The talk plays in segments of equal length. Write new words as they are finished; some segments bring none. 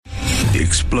The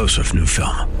explosive new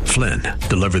film, Flynn,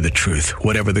 deliver the truth,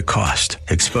 whatever the cost,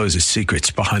 exposes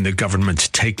secrets behind the government's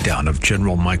takedown of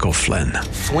General Michael Flynn.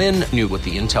 Flynn knew what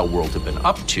the intel world had been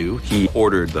up to. He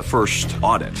ordered the first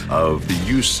audit of the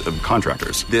use of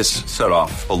contractors. This set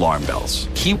off alarm bells.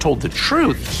 He told the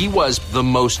truth. He was the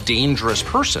most dangerous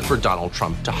person for Donald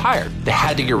Trump to hire. They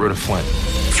had to get rid of Flynn.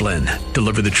 Flynn,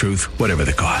 deliver the truth, whatever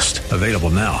the cost. Available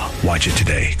now. Watch it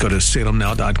today. Go to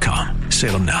salemnow.com.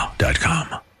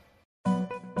 salemnow.com.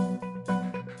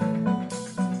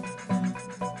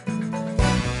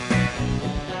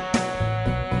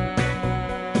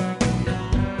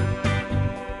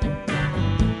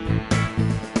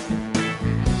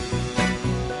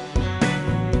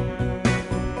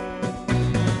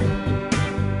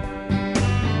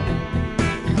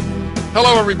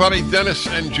 Hello, everybody. Dennis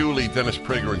and Julie. Dennis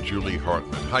Prager and Julie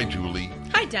Hartman. Hi, Julie.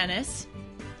 Hi, Dennis.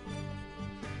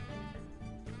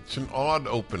 It's an odd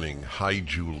opening. Hi,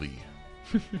 Julie.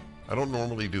 I don't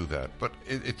normally do that, but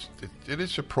it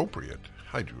is appropriate.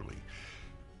 Hi, Julie.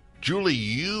 Julie,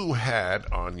 you had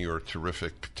on your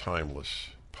terrific Timeless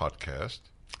podcast.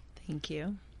 Thank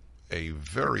you. A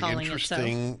very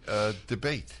interesting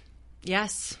debate.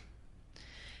 Yes.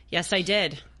 Yes, I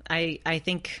did. I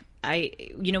think...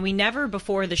 we never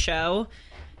before the show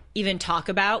even talk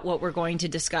about what we're going to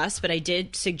discuss, but I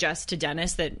did suggest to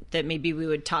Dennis that maybe we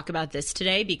would talk about this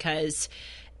today because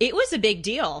it was a big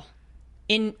deal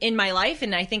in my life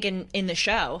and I think in the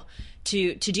show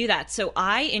to do that. So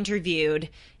I interviewed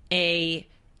a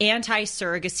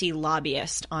anti-surrogacy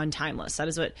lobbyist on Timeless. That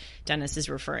is what Dennis is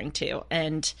referring to.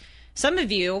 And some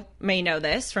of you may know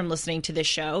this from listening to this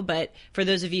show, but for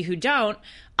those of you who don't,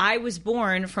 I was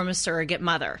born from a surrogate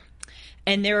mother.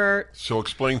 And there are... So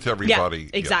explain to everybody. Yeah,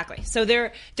 exactly. Yeah. So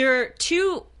there are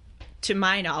two, to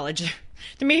my knowledge,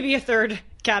 there may be a third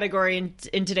category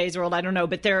in today's world, I don't know,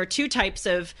 but there are two types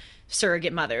of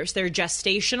surrogate mothers. There are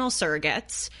gestational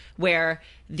surrogates, where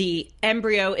the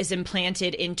embryo is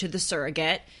implanted into the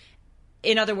surrogate.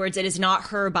 In other words, it is not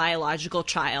her biological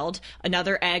child.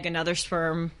 Another egg, another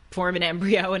sperm form an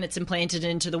embryo, and it's implanted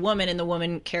into the woman, and the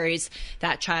woman carries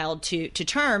that child to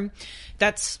term.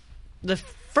 That's the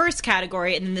first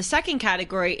category. And then the second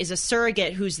category is a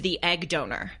surrogate who's the egg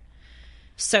donor.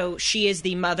 So she is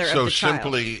the mother of the child.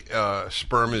 So simply,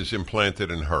 sperm is implanted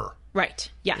in her. Right,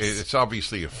 yes. It's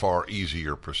obviously a far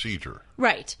easier procedure.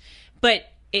 Right. But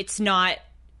it's not,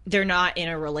 they're not in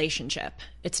a relationship.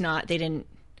 It's not, they didn't...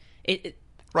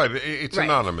 Right, it's right.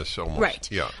 Anonymous almost.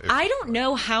 Right. Yeah. I don't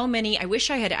know how many, I wish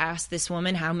I had asked this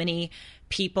woman how many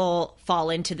people fall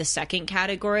into the second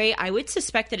category. I would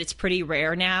suspect that it's pretty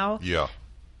rare now. Yeah.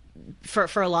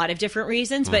 For a lot of different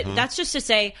reasons, but that's just to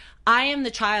say I am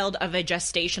the child of a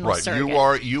gestational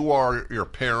surrogate. You are your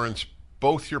parents,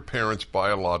 both your parents'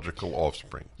 biological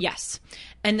offspring. Yes.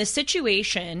 And the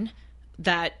situation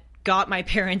that got my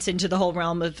parents into the whole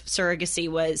realm of surrogacy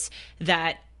was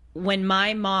that when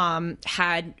my mom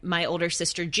had my older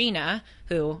sister Gina,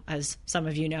 who, as some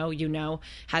of you know,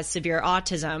 has severe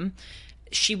autism,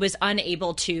 she was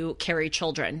unable to carry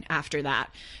children after that.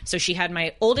 So she had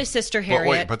my oldest sister,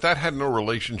 Harriet. But that had no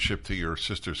relationship to your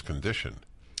sister's condition.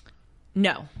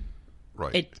 No.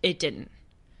 Right. It didn't.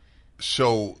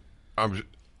 So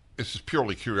this is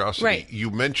purely curiosity. Right.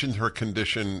 You mentioned her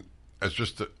condition as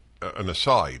just an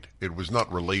aside. It was not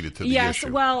related to the issue. Yes,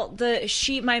 well,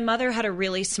 my mother had a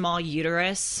really small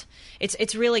uterus.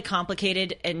 It's really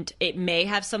complicated, and it may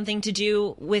have something to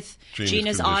do with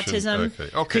Gina's autism.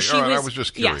 Okay. All right. I was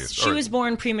just curious. Yes, she was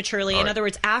born prematurely. In other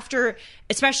words,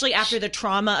 especially after the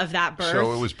trauma of that birth.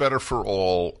 So it was better for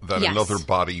all that Yes. another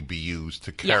body be used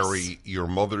to carry Yes. your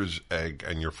mother's egg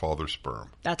and your father's sperm.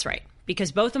 That's right.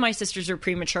 Because both of my sisters were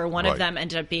premature. One Right. of them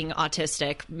ended up being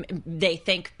autistic. They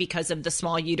think because of the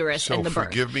small uterus So and the birth.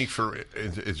 forgive me for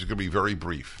it's going to be very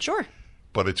brief. Sure.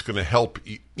 But it's going to help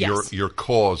Yes. your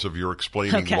cause of your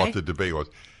explaining Okay. what the debate was.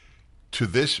 To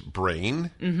this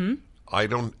brain, I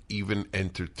don't even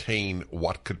entertain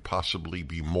what could possibly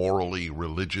be morally,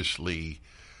 religiously,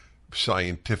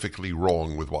 scientifically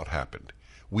wrong with what happened.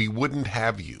 We wouldn't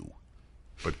have you.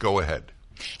 But go ahead.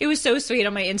 It was so sweet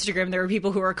on my Instagram. There were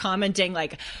people who were commenting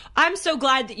like, I'm so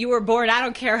glad that you were born. I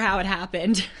don't care how it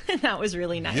happened. That was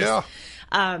really nice. Yeah.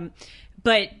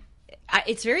 But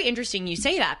it's very interesting you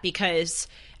say that because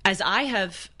as I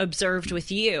have observed with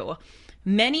you,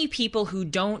 many people who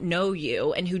don't know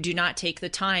you and who do not take the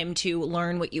time to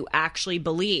learn what you actually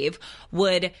believe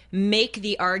would make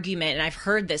the argument, and I've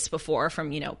heard this before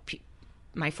from,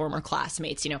 my former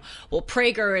classmates, well,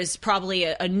 Prager is probably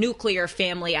a nuclear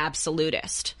family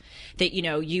absolutist. That,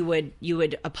 you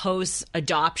would oppose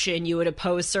adoption, you would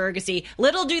oppose surrogacy.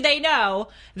 Little do they know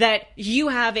that you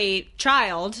have a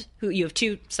child who you have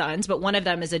 2 sons, but one of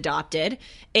them is adopted.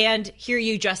 And here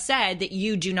you just said that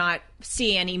you do not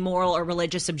see any moral or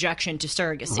religious objection to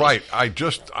surrogacy. Right.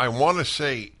 I want to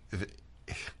say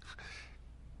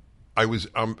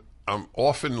I'm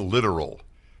often literal.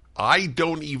 I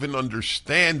don't even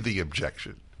understand the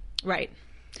objection. Right.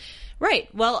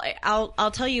 Well,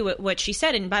 I'll tell you what she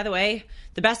said. And by the way,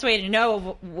 the best way to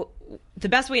know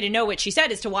what she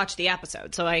said is to watch the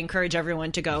episode. So I encourage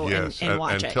everyone to go and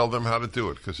watch it. And tell them how to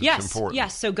do it, because it's important.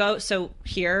 Yes. So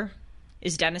here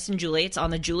is Dennis and Julie. It's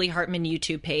on the Julie Hartman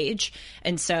YouTube page,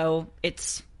 and so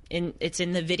it's in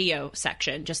the video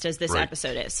section, just as this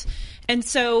episode is. And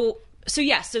so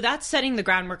that's setting the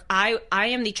groundwork. I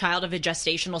am the child of a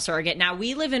gestational surrogate. Now,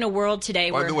 we live in a world today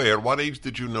where... By the way, at what age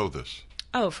did you know this?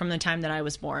 Oh, from the time that I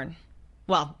was born.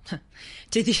 Well,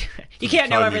 you can't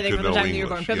know everything from the time that you were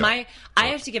born. But I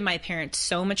have to give my parents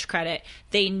so much credit.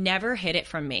 They never hid it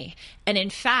from me. And in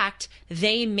fact,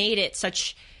 they made it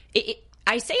such...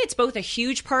 I say it's both a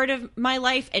huge part of my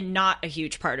life and not a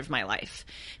huge part of my life.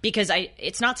 Because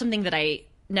it's not something that I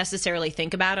necessarily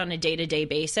think about on a day-to-day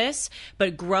basis.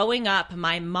 But growing up,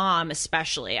 my mom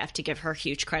especially, I have to give her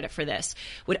huge credit for this,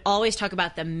 would always talk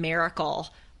about the miracle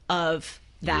of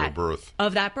that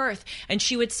birth. And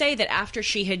she would say that after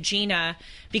she had Gina,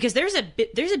 because there's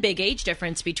a big age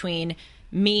difference between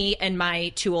me and my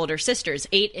 2 older sisters,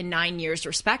 8 and 9 years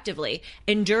respectively.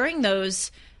 And during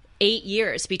those 8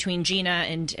 years between Gina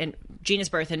and Gina's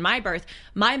birth and my birth,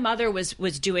 my mother was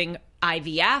doing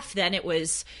IVF. Then it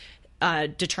was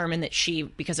determined that she,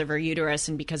 because of her uterus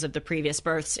and because of the previous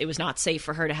births, it was not safe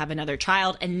for her to have another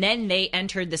child. And then they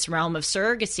entered this realm of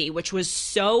surrogacy, which was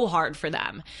so hard for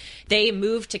them. They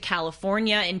moved to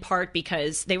California in part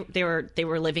because they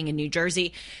were living in New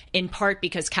Jersey, in part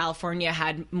because California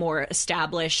had more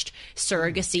established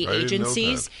surrogacy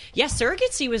agencies. Yes,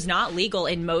 surrogacy was not legal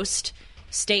in most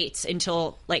states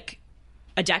until like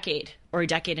a decade or a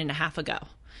decade and a half ago.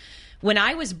 When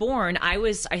I was born, I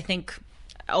think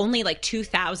only like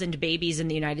 2,000 babies in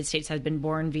the United States had been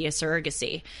born via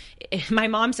surrogacy. My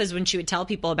mom says when she would tell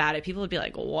people about it, people would be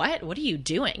like, what? What are you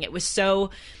doing? It was so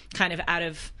kind of out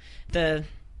of the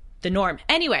norm.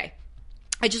 Anyway,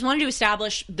 I just wanted to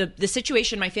establish the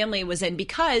situation my family was in,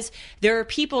 because there are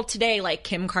people today like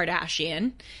Kim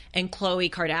Kardashian and Khloe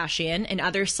Kardashian and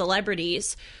other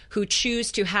celebrities who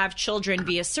choose to have children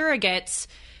via surrogates,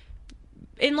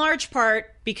 in large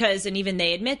part because, and even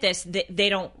they admit this, they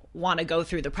don't want to go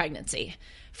through the pregnancy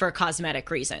for cosmetic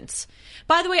reasons.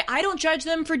 By the way, I don't judge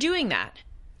them for doing that.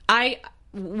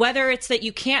 Whether it's that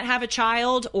you can't have a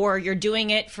child or you're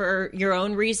doing it for your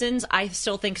own reasons, I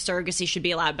still think surrogacy should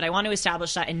be allowed. But I want to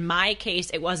establish that in my case,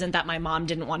 it wasn't that my mom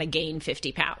didn't want to gain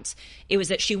 50 pounds. It was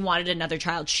that she wanted another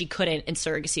child. She couldn't, and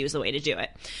surrogacy was the way to do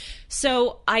it.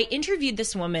 So I interviewed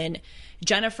this woman,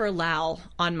 Jennifer Lau,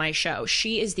 on my show.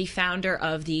 She is the founder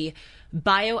of the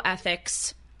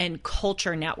Bioethics and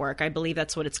Culture Network. I believe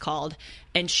that's what it's called.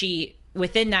 And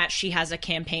within that, she has a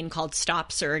campaign called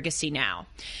Stop Surrogacy Now.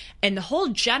 And the whole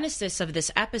genesis of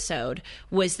this episode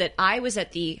was that I was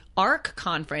at the ARC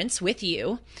conference with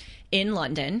you in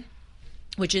London,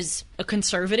 which is a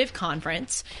conservative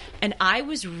conference. And I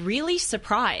was really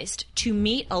surprised to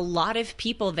meet a lot of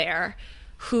people there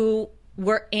who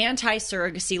were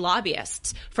anti-surrogacy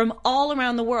lobbyists from all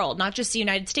around the world, not just the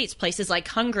United States, places like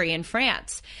Hungary and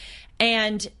France.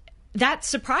 And that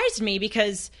surprised me,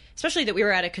 because especially that we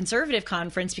were at a conservative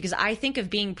conference, because I think of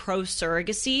being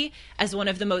pro-surrogacy as one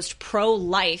of the most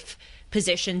pro-life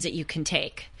positions that you can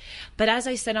take. But as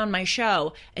I said on my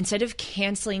show, instead of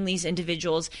canceling these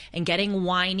individuals and getting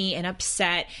whiny and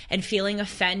upset and feeling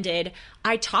offended,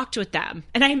 I talked with them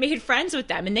and I made friends with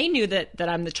them, and they knew that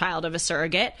I'm the child of a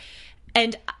surrogate.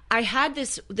 And I had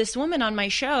this woman on my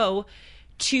show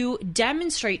to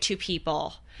demonstrate to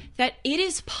people that it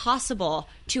is possible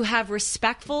to have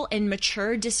respectful and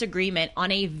mature disagreement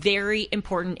on a very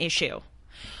important issue.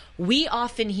 We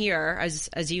often hear,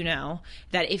 as you know,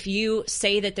 that if you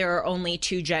say that there are only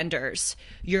 2 genders,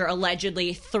 you're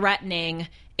allegedly threatening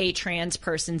a trans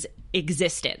person's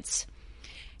existence.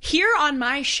 Here on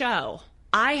my show,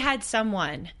 I had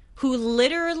someone who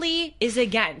literally is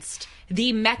against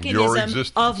the mechanism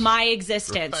of my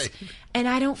existence. Right. And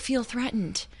I don't feel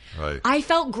threatened. Right. I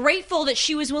felt grateful that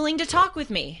she was willing to talk with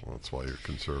me. Well, that's why you're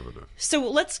conservative.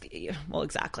 So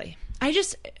exactly.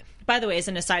 By the way, as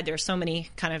an aside, there are so many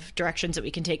kind of directions that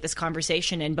we can take this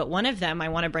conversation in, but one of them I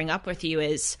want to bring up with you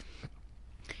is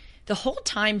the whole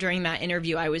time during that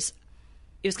interview, it was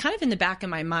kind of in the back of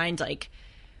my mind, like,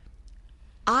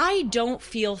 I don't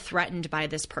feel threatened by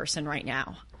this person right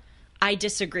now. I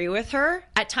disagree with her.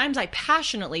 At times I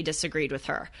passionately disagreed with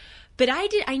her. But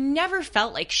I never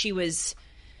felt like she was,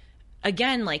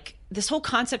 again, like this whole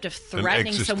concept of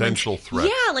threatening someone. An existential threat.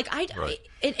 Yeah, like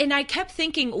and I kept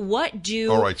thinking, what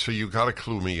do... All right, so you got to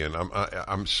clue me in.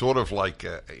 I'm sort of like,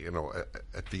 at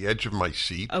the edge of my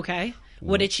seat. Okay.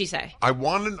 What did she say?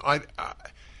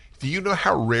 Do you know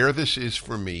how rare this is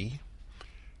for me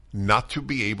not to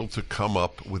be able to come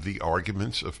up with the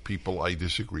arguments of people I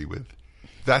disagree with?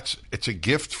 It's a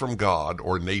gift from God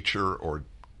or nature or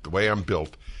the way I'm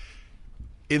built.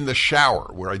 In the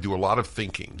shower, where I do a lot of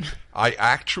thinking, I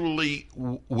actually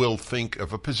will think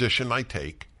of a position I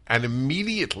take, and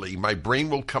immediately my brain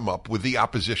will come up with the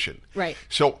opposition. Right.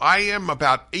 So I am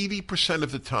about 80%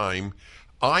 of the time,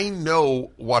 I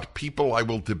know what people I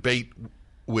will debate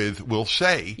with will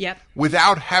say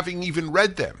without having even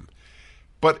read them.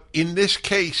 But in this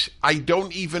case, I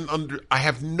don't even I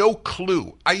have no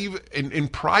clue. In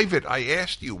private, I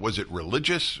asked you, was it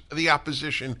religious, the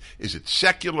opposition? Is it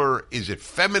secular? Is it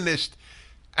feminist?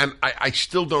 And I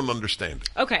still don't understand.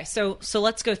 Okay, so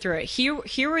let's go through it.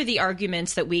 Here are the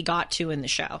arguments that we got to in the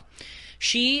show.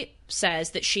 She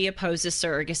says that she opposes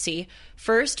surrogacy,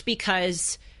 first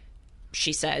because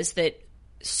she says that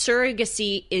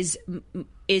surrogacy is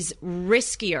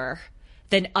riskier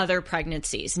than other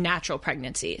pregnancies, natural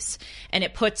pregnancies. And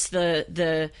it puts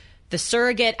the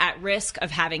surrogate at risk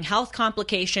of having health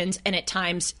complications and at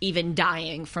times even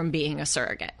dying from being a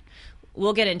surrogate.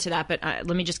 We'll get into that, but let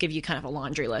me just give you kind of a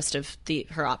laundry list of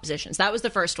her oppositions. That was the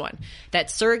first one, that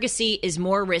surrogacy is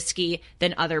more risky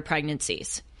than other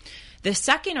pregnancies. The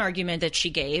second argument that she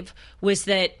gave was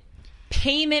that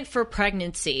payment for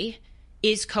pregnancy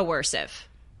is coercive.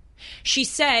 She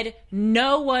said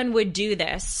no one would do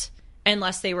this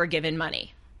unless they were given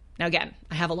money. Now, again,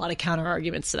 I have a lot of counter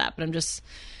arguments to that, but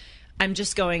I'm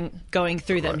just going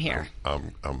through them here.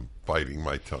 I'm biting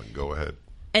my tongue. Go ahead.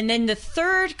 And then the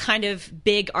third kind of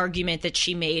big argument that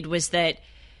she made was that,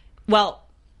 well,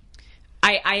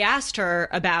 I asked her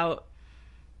about,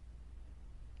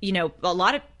 a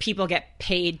lot of people get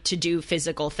paid to do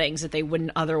physical things that they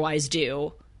wouldn't otherwise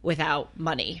do without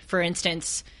money. For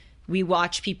instance, we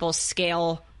watch people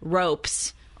scale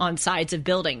ropes on sides of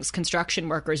buildings, construction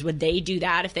workers. Would they do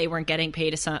that if they weren't getting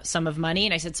paid a sum of money?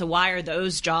 And I said, so why are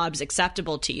those jobs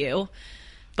acceptable to you?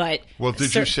 But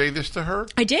did you say this to her?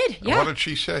 I did, yeah. And what did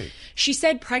she say? She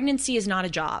said pregnancy is not a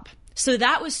job. So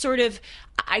that was sort of,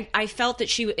 I felt that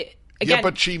she, again. Yeah,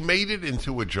 but she made it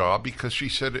into a job because she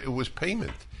said it was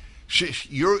payment.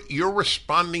 You're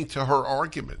responding to her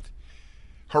argument.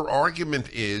 Her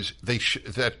argument is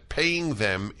that paying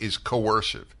them is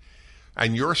coercive.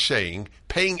 And you're saying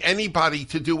paying anybody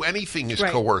to do anything is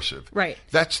coercive. Right.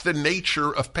 That's the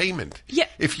nature of payment. Yeah.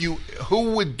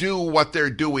 Who would do what they're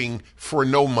doing for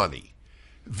no money?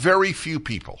 Very few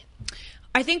people.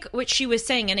 I think what she was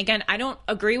saying, and again, I don't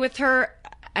agree with her,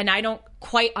 and I don't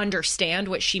quite understand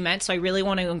what she meant, so I really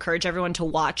want to encourage everyone to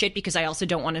watch it because I also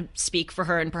don't want to speak for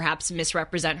her and perhaps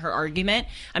misrepresent her argument.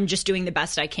 I'm just doing the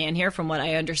best I can here from what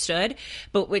I understood.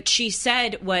 But what she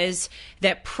said was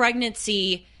that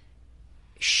pregnancy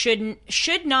should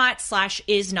not /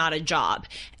 is not a job.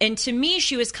 And to me,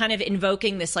 she was kind of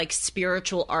invoking this like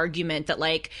spiritual argument that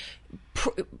like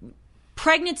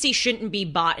pregnancy shouldn't be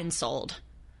bought and sold.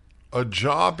 A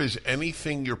job is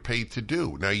anything you're paid to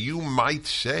do. Now, you might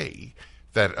say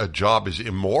that a job is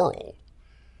immoral,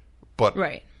 but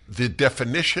the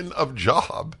definition of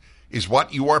job is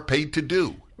what you are paid to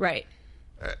do. Right.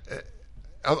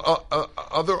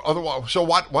 Otherwise, so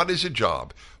what is a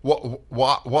job?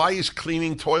 Why is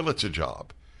cleaning toilets a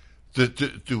job?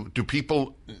 Do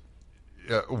people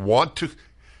want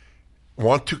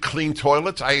to clean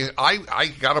toilets?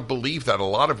 I gotta believe that a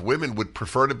lot of women would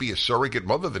prefer to be a surrogate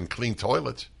mother than clean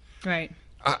toilets. Right.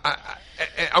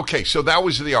 Okay, so that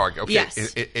was the argument. Okay,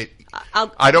 yes.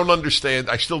 I don't understand.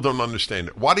 I still don't understand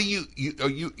it. What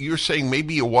you're saying?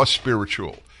 Maybe it was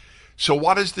spiritual. So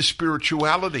what is the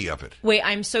spirituality of it? Wait,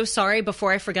 I'm so sorry.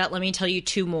 Before I forget, let me tell you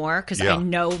two more because I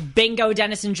know, bingo,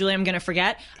 Dennis and Julie, I'm going to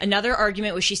forget. Another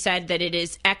argument was she said that it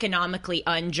is economically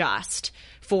unjust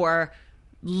for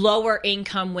lower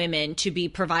income women to be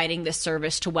providing this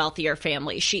service to wealthier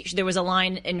families. There was a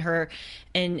line in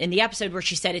the episode where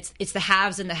she said it's the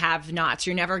haves and the have-nots.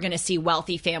 You're never going to see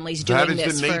wealthy families doing this. That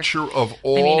is the nature of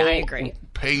all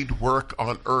paid work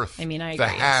on earth. I agree. The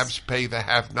haves pay the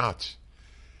have-nots.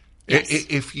 Yes.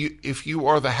 If you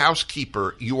are the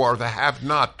housekeeper, you are the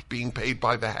have-not being paid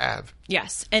by the have.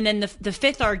 Yes. And then the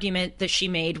fifth argument that she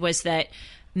made was that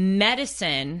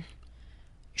medicine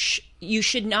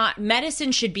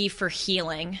medicine should be for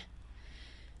healing.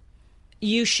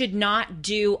 You should not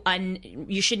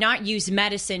use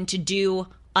medicine to do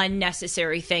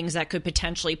unnecessary things that could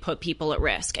potentially put people at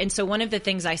risk. And so one of the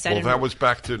things I said... Well, that was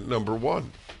back to number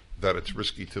one, that it's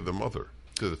risky to the mother,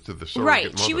 to the surrogate right.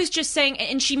 mother. She was just saying,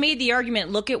 and she made the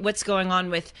argument, look at what's going on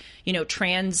with,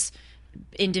 trans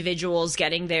individuals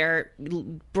getting their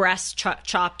breasts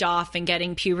chopped off and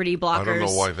getting puberty blockers. I don't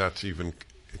know why that's even...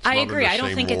 I agree. I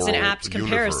don't think it's an apt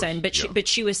comparison, universe. but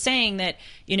she was saying that,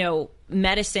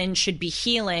 medicine should be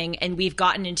healing, and we've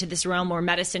gotten into this realm where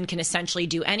medicine can essentially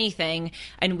do anything,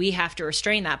 and we have to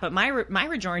restrain that. But my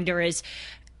rejoinder is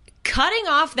cutting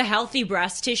off the healthy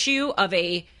breast tissue of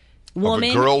a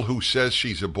woman, of a girl who says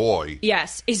she's a boy.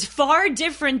 Yes, is far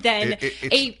different than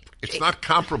It's not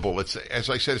comparable. It's, as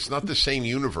I said, it's not the same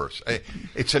universe.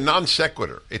 It's a non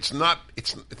sequitur. It's not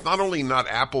only not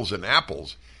apples and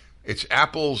apples. It's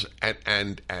apples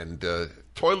and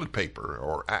toilet paper,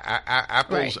 or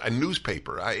apples and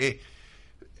newspaper. I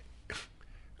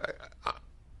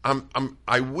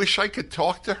wish I could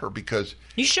talk to her, because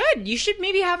you should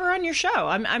maybe have her on your show.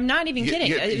 I'm not even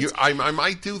kidding. I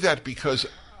might do that, because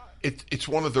it's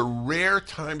one of the rare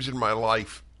times in my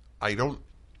life I don't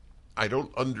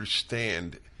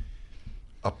understand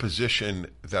a position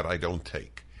that I don't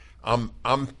take. I'm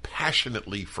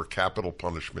passionately for capital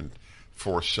punishment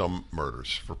for some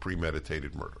murders, for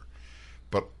premeditated murder.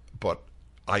 But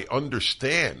I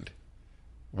understand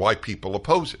why people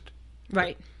oppose it.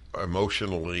 Right.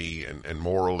 Emotionally and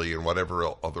morally and whatever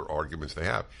other arguments they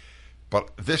have.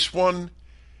 But this one,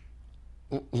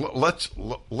 let's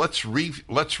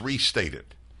restate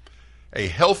it. A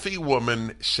healthy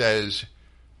woman says,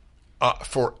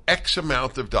 for X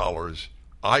amount of dollars,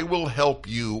 I will help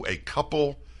you, a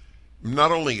couple,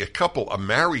 not only a couple, a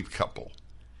married couple.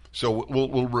 So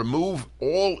we'll remove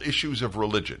all issues of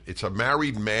religion. It's a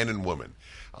married man and woman.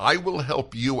 I will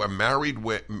help you, a married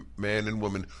man and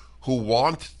woman who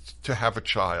want to have a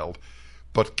child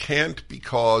but can't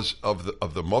because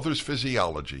of the mother's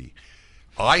physiology.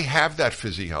 I have that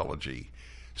physiology,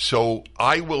 so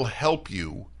I will help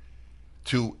you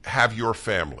to have your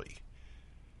family.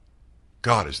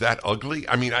 God, is that ugly?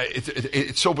 I mean,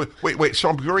 it's so. But wait. So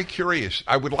I'm very curious.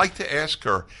 I would like to ask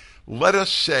her. Let us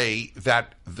say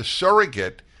that the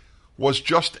surrogate was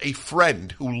just a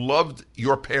friend who loved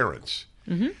your parents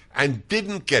and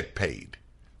didn't get paid.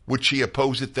 Would she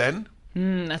oppose it then?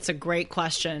 That's a great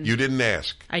question. You didn't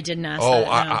ask. I didn't ask. Oh,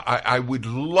 that, no. I would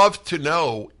love to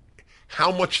know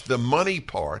how much the money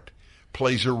part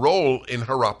plays a role in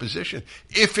her opposition.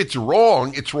 If it's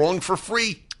wrong for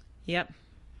free. Yep.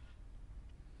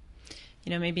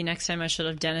 Maybe next time I should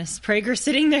have Dennis Prager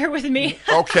sitting there with me.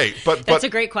 Okay, but that's a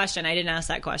great question. I didn't ask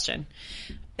that question.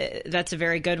 That's a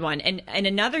very good one. And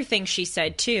another thing she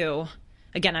said too.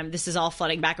 Again, this is all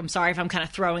flooding back. I'm sorry if I'm kind of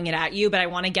throwing it at you, but I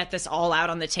want to get this all out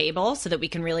on the table so that we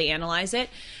can really analyze it.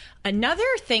 Another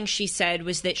thing she said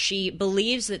was that she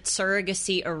believes that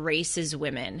surrogacy erases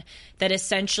women. That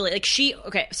essentially,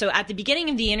 so at the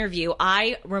beginning of the interview,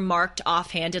 I remarked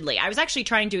offhandedly. I was actually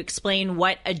trying to explain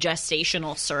what a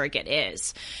gestational surrogate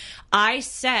is. I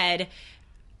said,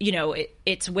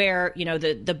 it's where,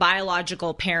 the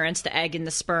biological parents, the egg and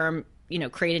the sperm,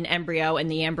 create an embryo,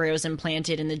 and the embryo is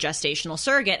implanted in the gestational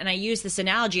surrogate. And I used this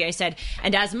analogy. I said,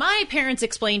 and as my parents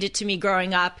explained it to me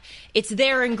growing up, it's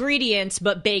their ingredients,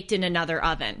 but baked in another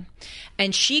oven.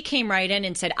 And she came right in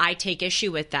and said, I take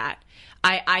issue with that.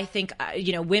 I think,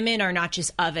 women are not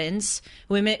just ovens.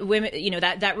 Women,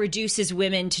 that reduces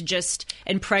women to just,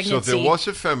 and pregnancy. So there was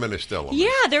a feminist element.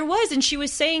 Yeah, there was. And she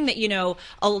was saying that,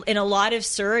 in a lot of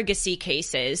surrogacy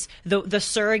cases, the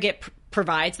surrogate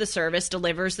provides the service,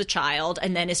 delivers the child,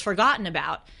 and then is forgotten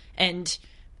about. And,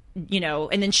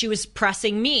 and then she was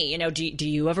pressing me, do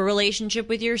you have a relationship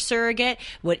with your surrogate?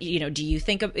 What, do you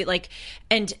think of it?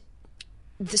 And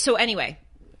so anyway,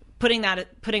 putting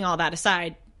all that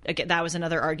aside, again, that was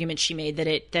another argument she made, that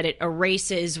it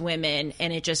erases women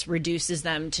and it just reduces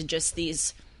them to just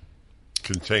these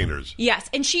containers. Yes,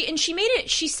 and she made it.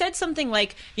 She said something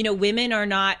like, women are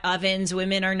not ovens,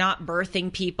 women are not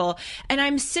birthing people, and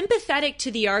I'm sympathetic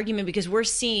to the argument because we're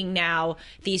seeing now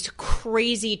these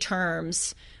crazy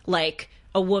terms like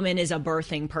a woman is a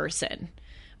birthing person,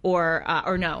 or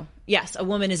no, yes, a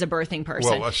woman is a birthing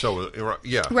person. Well, so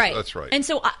yeah, right, that's right. And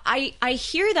so I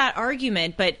hear that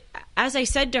argument, but as I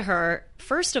said to her,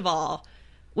 first of all,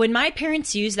 when my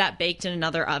parents used that baked in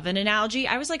another oven analogy,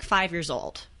 I was like 5 years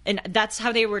old. And that's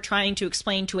how they were trying to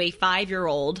explain to a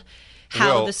 5-year-old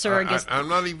how the surrogate... I'm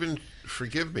not even...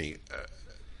 Forgive me.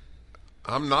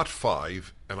 I'm not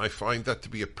 5, and I find that to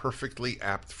be a perfectly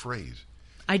apt phrase.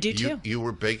 I do too. You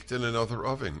were baked in another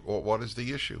oven. Well, what is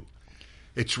the issue?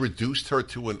 It's reduced her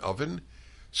to an oven.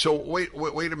 So wait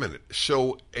a minute.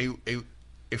 So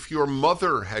if your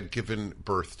mother had given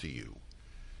birth to you,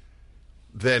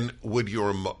 then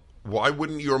why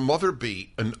wouldn't your mother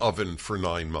be an oven for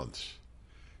 9 months?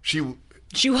 She was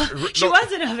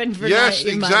an oven for 9 months. Yes,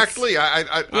 exactly.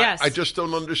 I just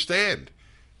don't understand.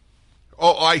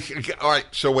 Oh, all right.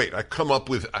 So wait, I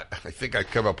think I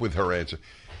come up with her answer.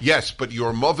 Yes, but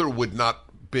your mother would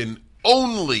not been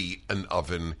only an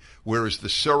oven, whereas the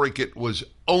surrogate was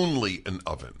only an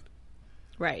oven.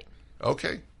 Right.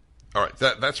 Okay. All right.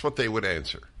 That's what they would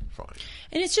answer. Fine.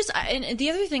 And it's just, and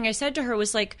the other thing I said to her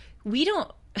was like, we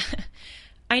don't,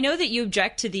 I know that you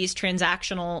object to these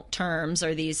transactional terms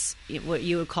or these, what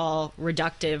you would call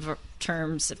reductive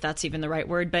terms, if that's even the right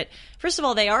word. But first of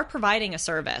all, they are providing a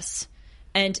service.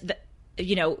 And,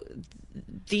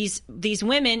 these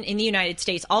women in the United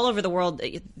States, all over the world,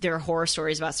 there are horror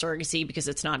stories about surrogacy because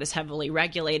it's not as heavily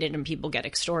regulated and people get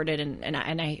extorted. And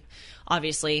I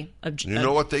obviously... You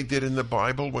know what they did in the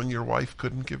Bible when your wife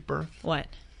couldn't give birth? What?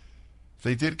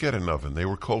 They did get an oven. They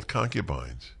were called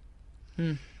concubines.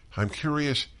 I'm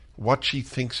curious what she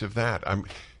thinks of that.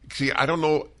 I don't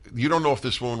know. You don't know if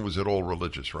this woman was at all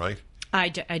religious, right? I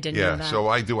didn't know that. Yeah, so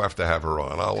I do have to have her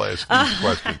on. I'll ask this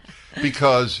question.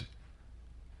 Because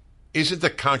isn't a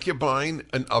concubine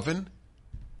an oven?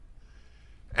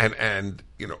 And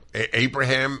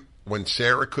Abraham, when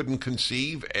Sarah couldn't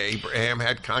conceive, Abraham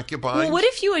had concubines. Well, what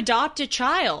if you adopt a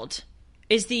child?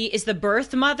 Is the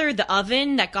birth mother the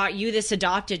oven that got you this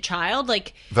adopted child?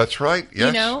 Like, that's right.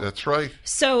 Yes, that's right.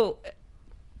 So,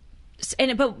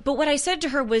 but what I said to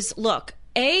her was, look,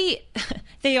 they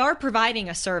are providing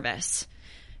a service.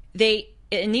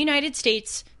 In the United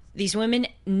States, these women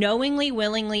knowingly,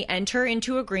 willingly enter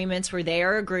into agreements where they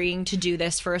are agreeing to do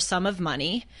this for a sum of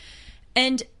money.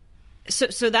 And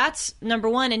so that's number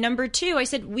one. And number two, I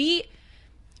said,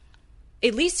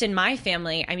 at least in my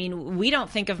family, I mean, we don't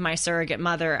think of my surrogate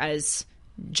mother as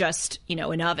just,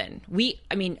 an oven.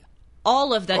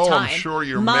 All of the time. I'm sure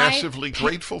you're massively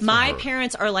grateful for my her.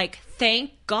 parents are like,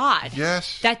 thank God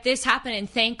that this happened, and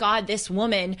thank God this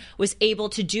woman was able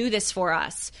to do this for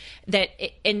us.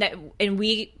 And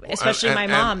we, especially my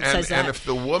mom, says that. And if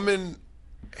the woman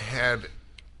had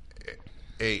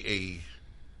any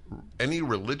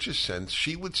religious sense,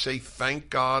 she would say,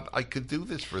 thank God I could do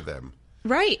this for them.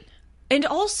 Right. And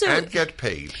also... And get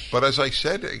paid. But as I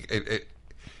said,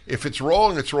 if it's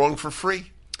wrong for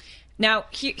free. Now,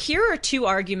 here are two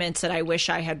arguments that I wish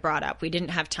I had brought up. We didn't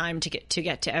have time to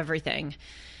get to everything.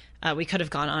 We could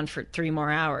have gone on for 3 more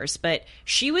hours. But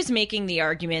she was making the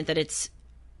argument that it's,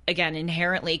 again,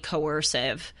 inherently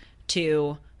coercive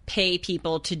to pay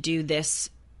people to do this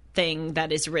thing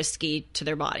that is risky to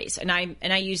their bodies. And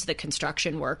I use the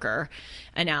construction worker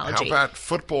analogy. How about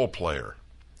football player?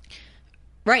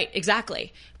 Right,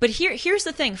 exactly. But here's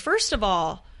the thing. First of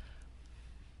all,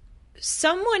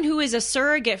 someone who is a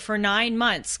surrogate for 9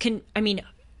 months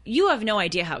you have no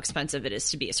idea how expensive it is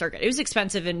to be a surrogate. It was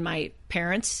expensive in my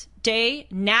parents' day.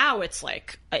 Now it's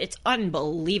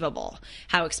unbelievable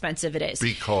how expensive it is.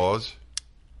 Because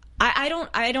I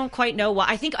don't quite know why.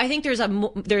 I think there's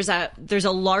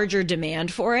a larger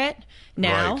demand for it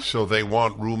now. Right. So they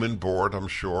want room and board, I'm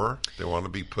sure. They want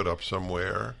to be put up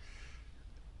somewhere.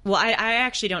 Well, I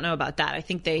actually don't know about that. I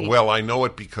think they... Well, I know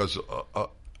it because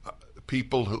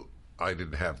people who... I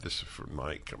didn't have this for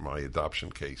my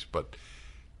adoption case, but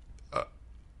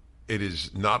it is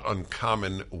not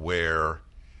uncommon where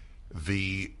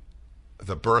the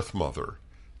birth mother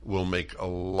will make a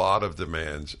lot of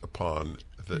demands upon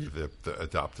the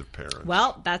adoptive parent.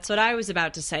 Well, that's what I was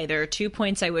about to say. There are 2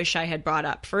 points I wish I had brought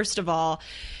up. First of all,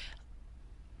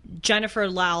 Jennifer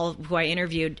Lowell, who I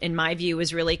interviewed, in my view,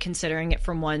 was really considering it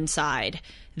from one side,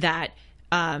 that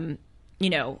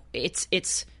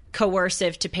it's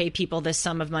coercive to pay people this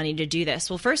sum of money to do this.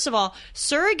 Well, first of all,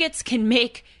 surrogates can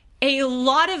make a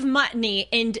lot of money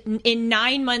in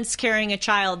 9 months carrying a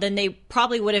child than they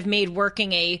probably would have made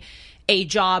working a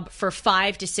job for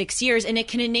 5 to 6 years, and it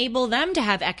can enable them to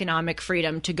have economic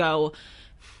freedom to go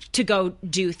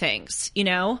do things.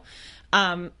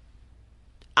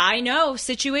 I know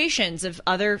situations of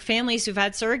other families who've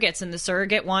had surrogates, and the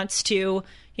surrogate wants to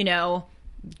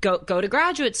go to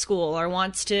graduate school or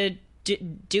wants to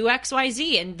do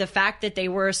XYZ, and the fact that they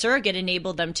were a surrogate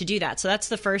enabled them to do that. So that's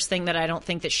the first thing that I don't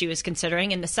think that she was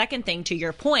considering. And the second thing, to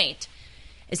your point,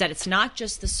 is that it's not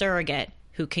just the surrogate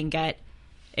who can get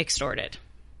extorted.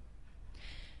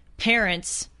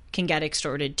 Parents can get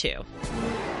extorted too.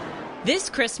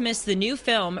 This Christmas, the new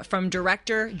film from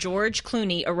director George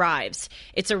Clooney arrives.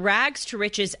 It's a rags to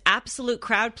riches absolute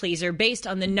crowd pleaser based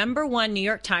on the #1 New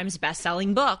York Times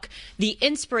bestselling book, the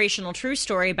inspirational true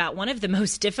story about one of the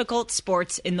most difficult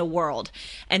sports in the world,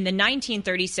 and the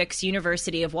 1936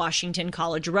 University of Washington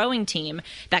College rowing team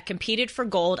that competed for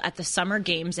gold at the Summer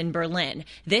Games in Berlin.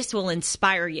 This will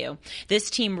inspire you. This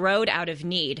team rowed out of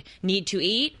need to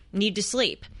eat, need to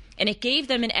sleep. And it gave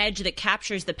them an edge that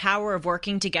captures the power of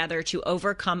working together to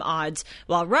overcome odds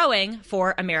while rowing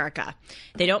for America.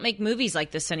 They don't make movies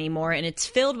like this anymore, and it's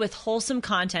filled with wholesome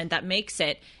content that makes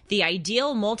it the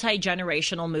ideal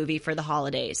multi-generational movie for the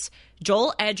holidays.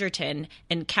 Joel Edgerton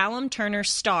and Callum Turner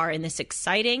star in this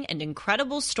exciting and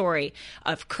incredible story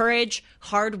of courage,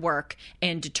 hard work,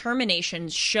 and determination,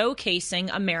 showcasing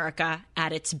America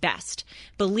at its best.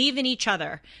 Believe in each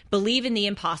other. Believe in the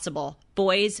impossible.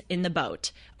 Boys in the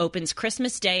Boat. Opens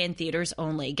Christmas Day in theaters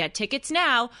only. Get tickets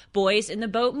now,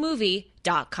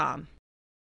 boysintheboatmovie.com.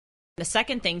 The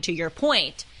second thing, to your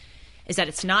point, is that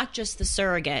it's not just the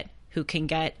surrogate who can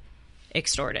get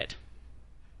extorted.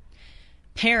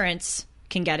 Parents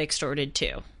can get extorted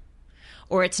too.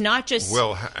 Or it's not just...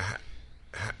 Well,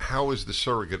 how is the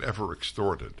surrogate ever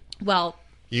extorted? Well...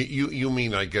 You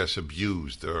mean, I guess,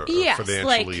 abused or yes,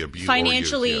 financially like abused?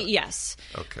 Financially, yes.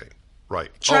 Okay, right.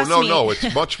 Trust me. No,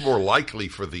 it's much more likely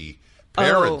for the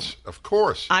parents, of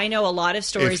course. I know a lot of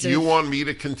stories. If you want me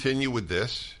to continue with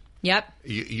this... Yep.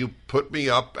 You put me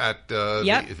up at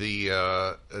yep. at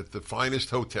the finest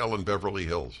hotel in Beverly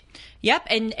Hills. Yep,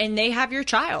 and they have your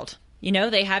child. You know,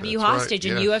 they have you hostage,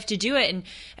 right, and you have to do it.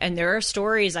 And there are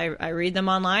stories. I read them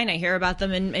online. I hear about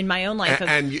them in my own life.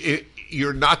 And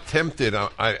you're not tempted.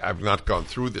 I've not gone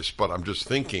through this, but I'm just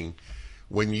thinking,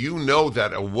 when you know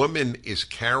that a woman is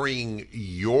carrying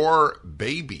your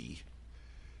baby,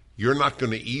 you're not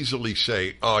going to easily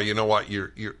say, "Oh, you know what?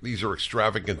 These are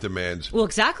extravagant demands." Well,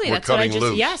 exactly. We're That's what I just.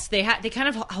 Loose. Yes, they kind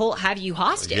of have you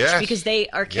hostage, yes, because they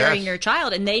are carrying yes. your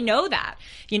child, and they know that.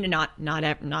 You know, not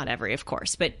every, of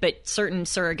course, but certain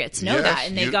surrogates know yes, that,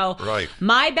 and they go, right.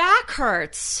 "My back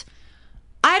hurts.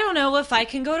 I don't know if I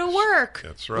can go to work.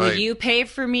 That's right. Will you pay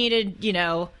for me to,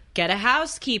 get a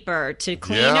housekeeper to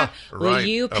clean up? Will right.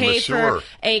 you pay for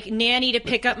a nanny to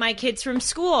pick up my kids from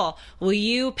school? Will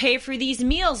you pay for these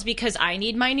meals because I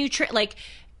need my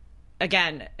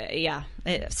again, yeah.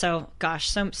 So, gosh,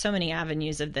 so many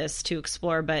avenues of this to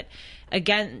explore. But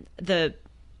again, the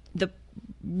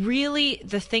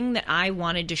thing that I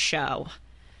wanted to show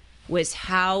was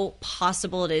how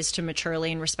possible it is to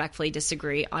maturely and respectfully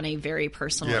disagree on a very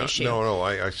personal issue. No,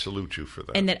 I salute you for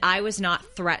that. And that I was not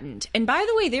threatened. And by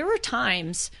the way, there were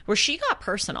times where she got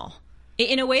personal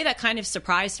in a way that kind of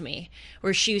surprised me,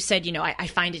 where she said, I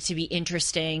find it to be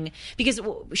interesting, because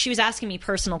she was asking me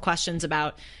personal questions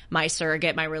about my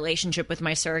surrogate, my relationship with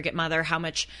my surrogate mother, how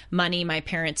much money my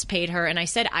parents paid her. And I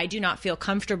said, I do not feel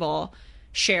comfortable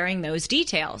sharing those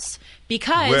details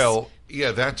because... Well,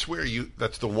 yeah, that's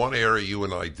the one area you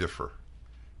and I differ.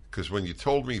 Because when you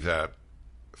told me that,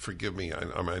 forgive me,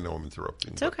 I know I'm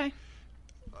interrupting. It's okay.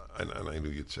 And I knew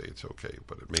you'd say it's okay,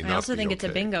 but it may not be. I also think it's a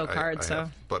bingo card, so...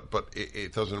 But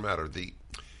it doesn't matter.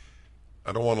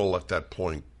 I don't want to let that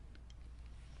point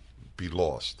be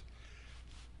lost.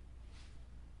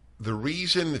 The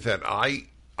reason that I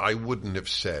wouldn't have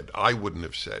said,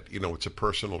 it's a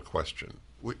personal question.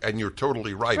 And you're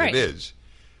totally right. It is.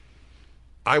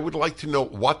 I would like to know,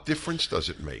 what difference does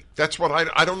it make? That's what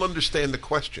I don't understand the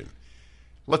question.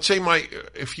 Let's say my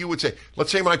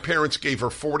parents gave her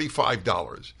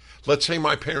 $45. Let's say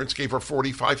my parents gave her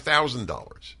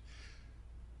 $45,000.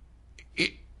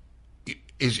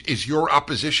 Is your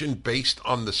opposition based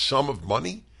on the sum of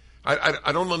money?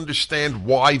 I don't understand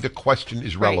why the question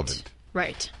is relevant.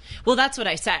 Right. Well, that's what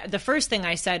I said. The first thing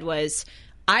I said was,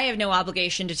 I have no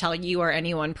obligation to tell you or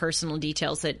anyone personal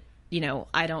details that,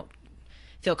 I don't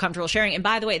feel comfortable sharing. And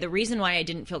by the way, the reason why I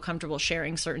didn't feel comfortable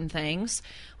sharing certain things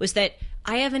was that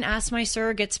I haven't asked my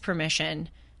surrogate's permission.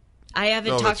 I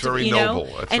haven't talked to very noble.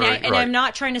 That's and right. I'm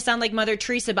not trying to sound like Mother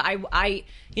Teresa, but I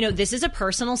this is a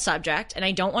personal subject, and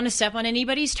I don't want to step on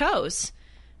anybody's toes.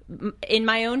 In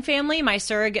my own family, my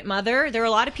surrogate mother, there are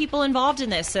a lot of people involved in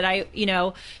this that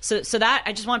so that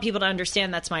I just want people to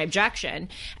understand that's my objection.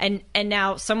 And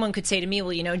now someone could say to me,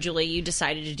 well, Julie, you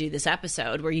decided to do this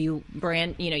episode where you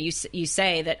you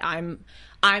say that I'm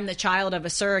the child of a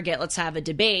surrogate. Let's have a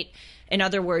debate. In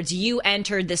other words, you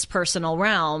entered this personal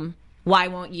realm. Why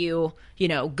won't you,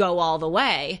 go all the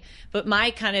way? But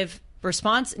my kind of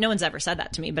response, no one's ever said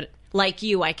that to me, but like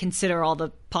you, I consider all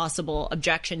the possible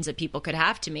objections that people could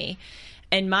have to me.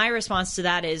 And my response to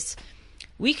that is,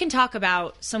 we can talk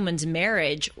about someone's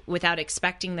marriage without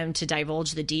expecting them to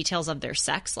divulge the details of their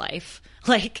sex life.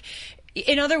 Like,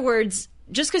 in other words,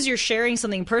 just because you're sharing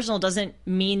something personal doesn't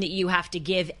mean that you have to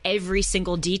give every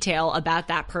single detail about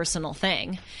that personal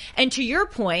thing. And to your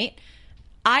point,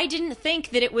 I didn't think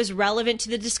that it was relevant to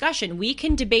the discussion. We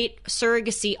can debate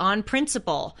surrogacy on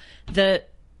principle.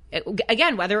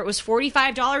 Again, whether it was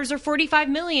 $45 or $45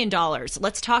 million.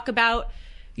 Let's talk about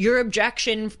your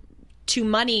objection to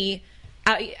money.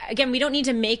 Again, we don't need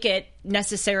to make it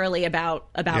necessarily about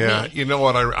yeah, me. You know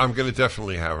what? I'm going to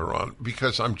definitely have her on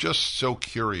because I'm just so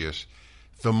curious.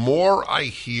 The more I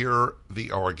hear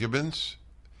the arguments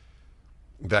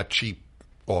that she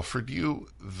offered you,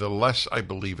 the less I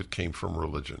believe it came from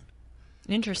religion.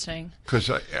 Interesting. Because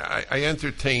I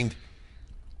entertained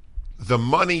the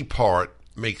money part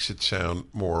makes it sound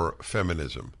more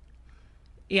feminism.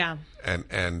 Yeah.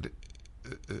 And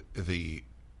the...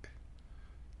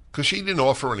 Because she didn't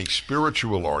offer any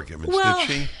spiritual arguments, did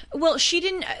she? Well, she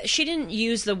didn't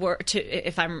use the word,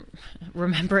 if I'm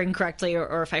remembering correctly,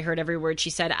 or if I heard every word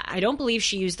she said. I don't believe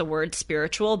she used the word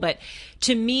spiritual, but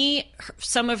to me,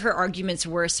 some of her arguments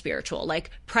were spiritual.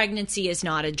 Like, pregnancy is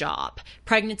not a job.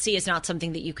 Pregnancy is not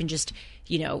something that you can just,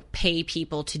 pay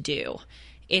people to do.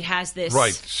 It has this...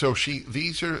 Right. So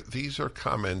these are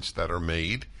comments that are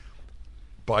made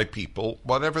by people,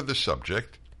 whatever the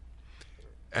subject,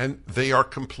 and they are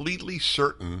completely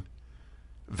certain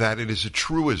that it is a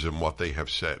truism what they have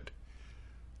said.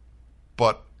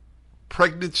 But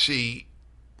pregnancy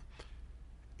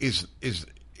is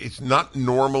not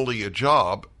normally a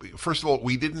job. First of all,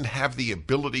 we didn't have the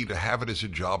ability to have it as a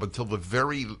job until the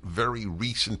very, very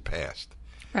recent past.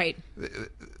 Right.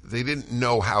 They didn't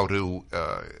know how to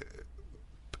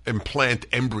implant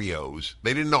embryos.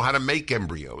 They didn't know how to make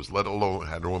embryos, let alone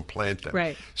how to implant them.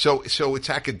 Right. So it's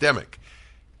academic.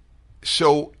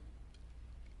 So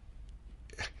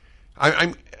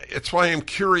it's why I'm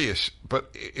curious. But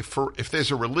if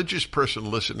there's a religious person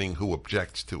listening who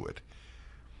objects to it,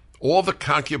 all the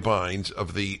concubines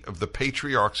of the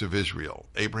patriarchs of Israel,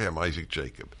 Abraham, Isaac,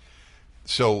 Jacob.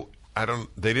 So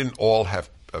they didn't all have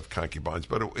concubines,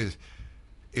 but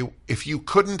if you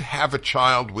couldn't have a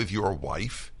child with your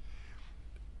wife,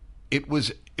 it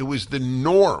was the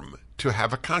norm to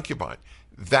have a concubine.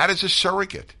 That is a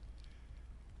surrogate.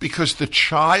 Because the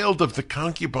child of the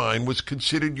concubine was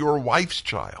considered your wife's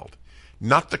child,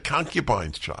 not the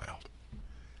concubine's child.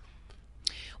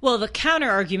 Well, the counter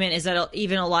argument is that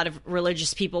even a lot of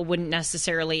religious people wouldn't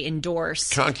necessarily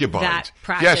endorse concubines. That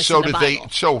practice. Yes, so in the Bible.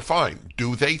 So fine.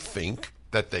 Do they think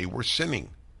that they were sinning?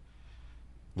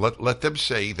 Let them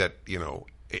say that,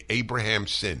 Abraham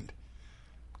sinned.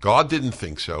 God didn't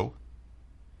think so.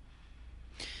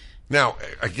 Now,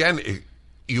 again,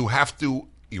 you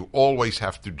always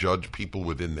have to judge people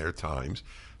within their times.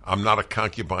 I'm not a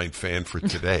concubine fan for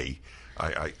today.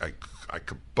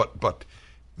 But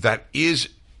that is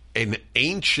an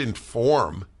ancient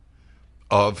form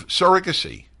of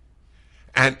surrogacy,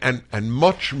 and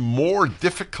much more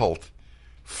difficult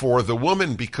for the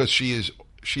woman because she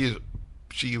didn't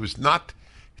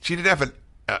have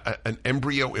an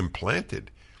embryo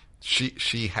implanted.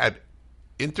 She had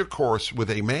intercourse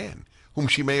with a man whom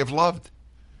she may have loved.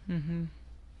 Mm-hmm.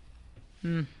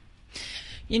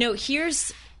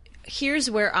 Here's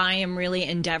where I am really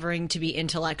endeavoring to be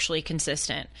intellectually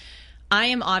consistent. I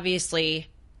am obviously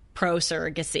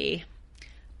pro-surrogacy,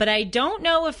 but I don't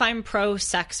know if I'm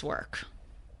pro-sex work.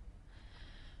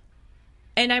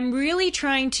 And I'm really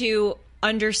trying to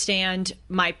understand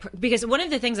because one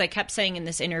of the things I kept saying in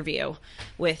this interview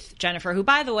with Jennifer, who,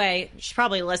 by the way, she's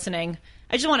probably listening,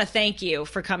 I just want to thank you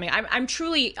for coming. I'm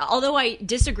truly, although I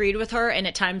disagreed with her and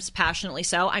at times passionately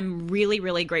so, I'm really,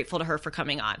 really grateful to her for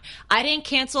coming on. I didn't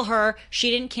cancel her. She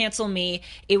didn't cancel me.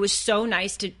 It was so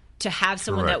nice to have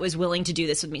someone that was willing to do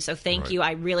this with me. So thank you.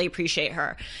 I really appreciate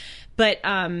her. But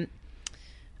I'm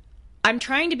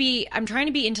trying to be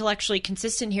intellectually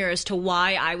consistent here as to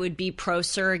why I would be pro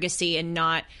surrogacy and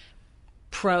not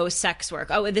pro sex work.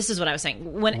 Oh, this is what I was saying.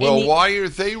 Why are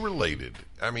they related?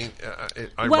 I mean,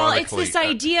 ironically, it's this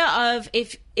idea of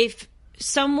if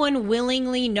someone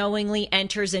willingly, knowingly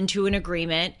enters into an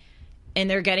agreement and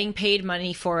they're getting paid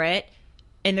money for it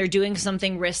and they're doing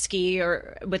something risky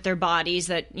or with their bodies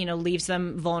that, leaves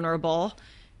them vulnerable.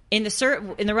 In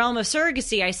the realm of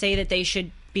surrogacy, I say that they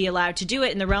should be allowed to do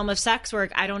it. In the realm of sex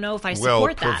work, I don't know if I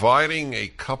support that. Well, providing a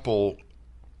couple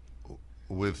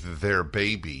with their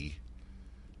baby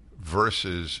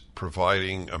versus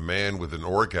providing a man with an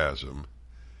orgasm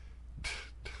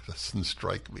doesn't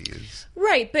strike me as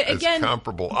right. But as again,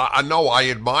 comparable. I know I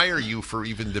admire you for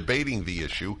even debating the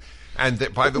issue. And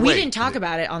by the way, we didn't talk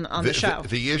about it on the show.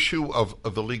 The issue of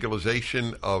the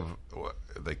legalization of,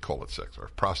 they call it sex or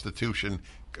prostitution,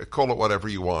 call it whatever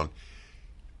you want,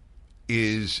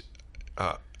 is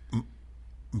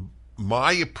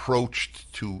my approach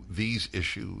to these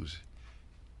issues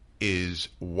is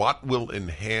what will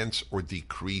enhance or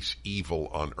decrease evil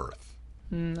on earth.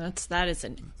 That is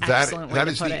an excellent way to put it. That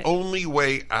is the only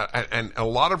way, and a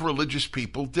lot of religious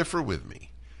people differ with me.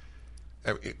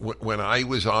 When I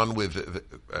was on with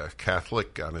a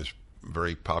Catholic on his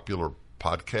very popular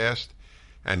podcast,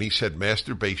 and he said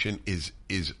masturbation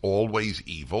is always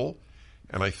evil,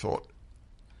 and I thought,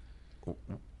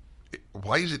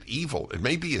 why is it evil? It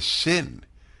may be a sin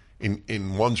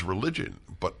in one's religion,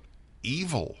 but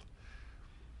evil.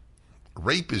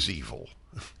 Rape is evil.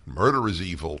 Murder is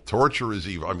evil. Torture is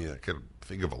evil. I mean, I could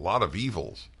think of a lot of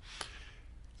evils.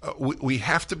 We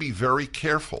have to be very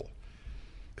careful.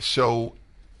 So,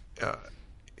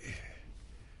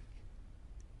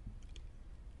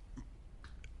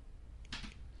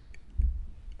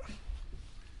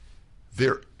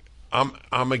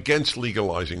 I'm against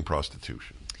legalizing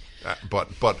prostitution, but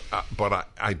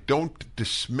I don't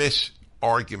dismiss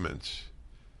arguments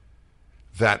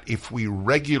that if we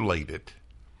regulate it,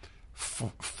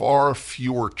 far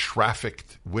fewer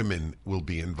trafficked women will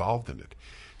be involved in it.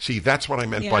 See, that's what I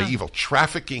meant by evil.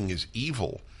 Trafficking is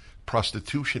evil.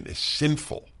 Prostitution is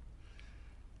sinful.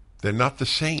 They're not the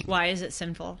same. Why is it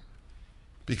sinful?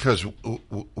 Because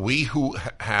we who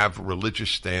have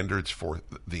religious standards for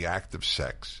the act of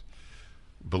sex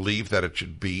believe that it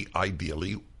should be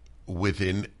ideally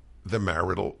within the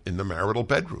marital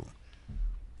bedroom.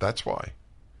 That's why.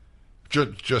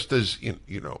 Just as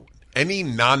any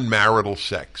non-marital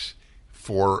sex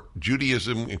for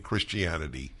Judaism and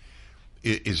Christianity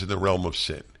is in the realm of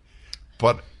sin.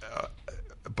 But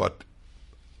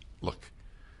look,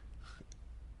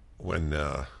 when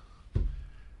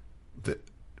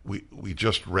we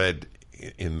just read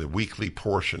in the weekly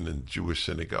portion in Jewish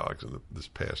synagogues this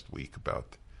past week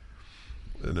about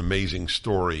an amazing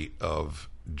story of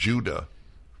Judah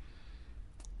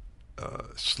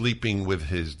sleeping with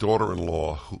his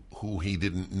daughter-in-law, who he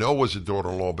didn't know was a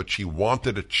daughter-in-law, but she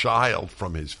wanted a child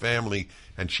from his family,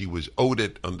 and she was owed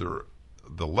it under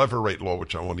the Levirate law,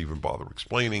 which I won't even bother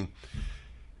explaining.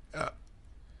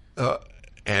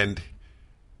 And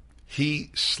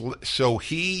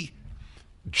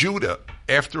Judah,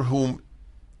 after whom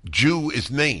Jew is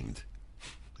named,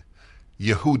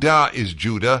 Yehudah is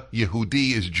Judah,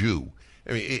 Yehudi is Jew.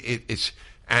 I mean, it's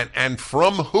and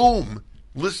from whom,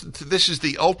 listen to this, is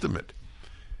the ultimate.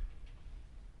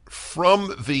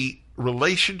 From the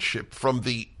relationship, from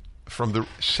the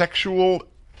sexual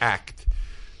act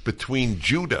between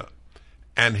Judah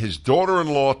and his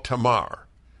daughter-in-law Tamar,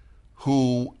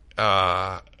 who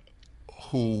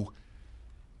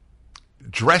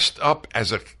dressed up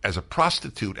as a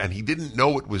prostitute, and he didn't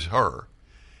know it was her,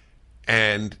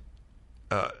 and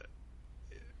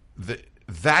the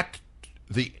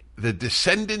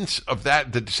descendants of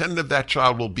that, the descendant of that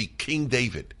child will be King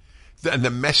David, and the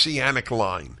messianic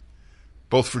line,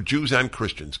 both for Jews and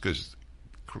Christians, because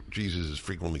Jesus is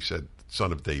frequently said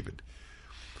son of David.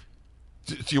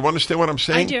 Do you understand what I'm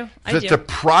saying? I do. The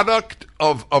product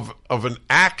of an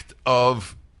act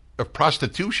of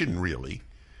prostitution really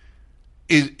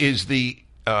is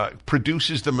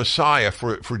produces the Messiah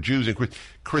for Jews and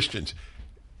Christians.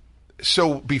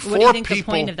 So before what do you think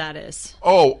people, the point of that is?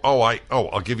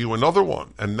 I'll give you another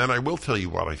one, and then I will tell you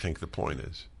what I think the point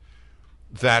is.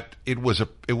 That it was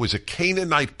a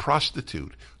Canaanite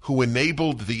prostitute who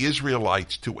enabled the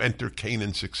Israelites to enter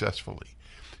Canaan successfully.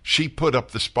 She put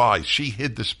up the spies. She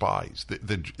hid the spies,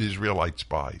 the Israelite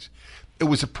spies. It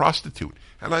was a prostitute.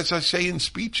 And as I say in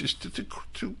speeches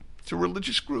to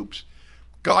religious groups,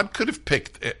 God could have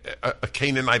picked a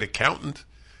Canaanite accountant,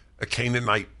 a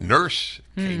Canaanite nurse,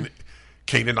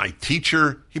 Canaanite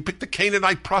teacher. He picked a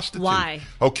Canaanite prostitute. Why?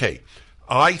 Okay.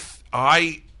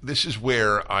 This is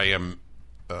where I am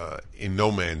in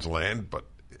no man's land, but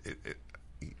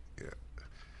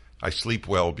I sleep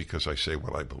well because I say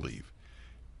what I believe.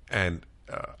 And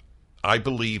I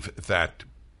believe that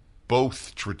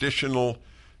both traditional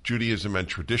Judaism and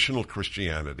traditional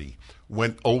Christianity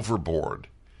went overboard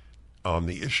on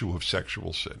the issue of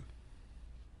sexual sin.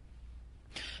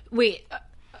 Wait,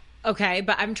 okay,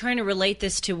 but I'm trying to relate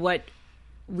this to what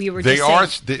we were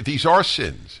just saying. These are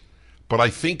sins, but I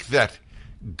think that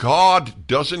God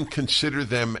doesn't consider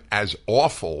them as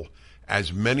awful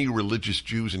as many religious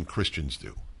Jews and Christians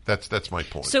do. That's my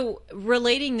point. So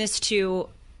relating this to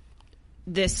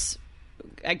this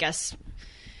I guess,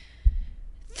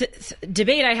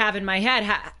 debate I have in my head.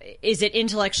 Is it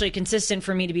intellectually consistent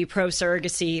for me to be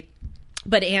pro-surrogacy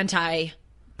but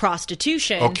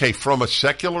anti-prostitution? Okay, from a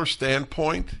secular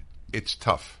standpoint, it's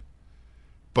tough.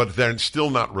 But they're still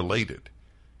not related.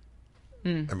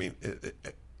 I mean,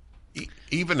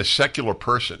 even a secular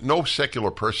person, no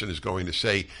secular person is going to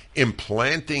say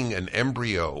implanting an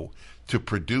embryo to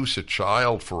produce a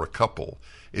child for a couple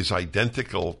is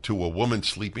identical to a woman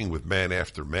sleeping with man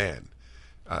after man.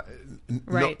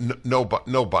 Right.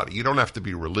 Nobody. You don't have to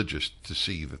be religious to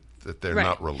see that they're right.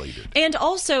 not related. And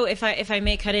also, if I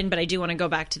may cut in, but I do want to go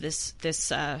back to this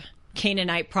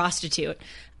Canaanite prostitute.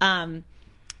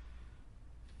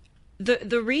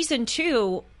 The reason,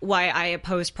 too, why I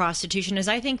oppose prostitution is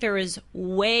I think there is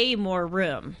way more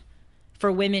room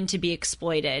for women to be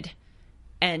exploited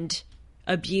and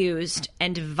abused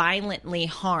and violently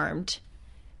harmed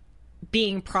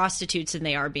being prostitutes than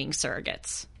they are being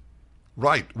surrogates.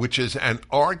 Right, which is an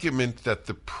argument that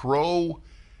the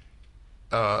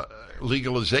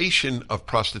legalization of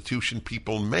prostitution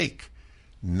people make.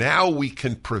 Now we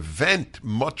can prevent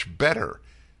much better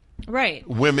right.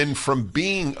 women from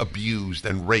being abused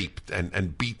and raped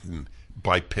and beaten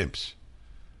by pimps.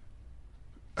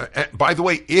 By the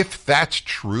way, if that's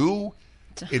true,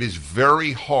 it is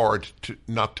very hard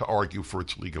not to argue for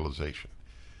its legalization.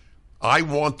 I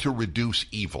want to reduce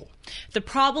evil. The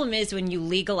problem is when you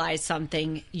legalize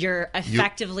something, you're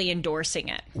effectively endorsing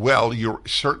it. Well, you're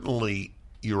effectively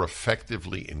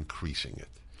increasing it.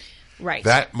 Right.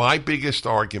 That my biggest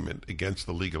argument against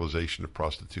the legalization of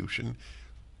prostitution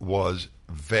was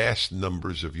vast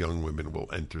numbers of young women will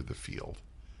enter the field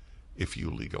if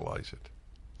you legalize it.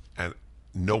 And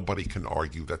nobody can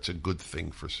argue that's a good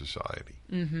thing for society.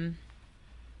 Mm-hmm.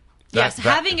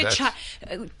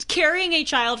 Carrying a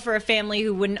child for a family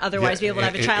who wouldn't otherwise be able to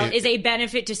have a child is a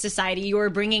benefit to society. You are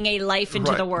bringing a life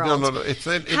into the world. No.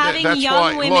 Having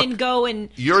young women go and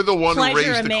you're the one who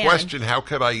raised the question. How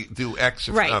could I do X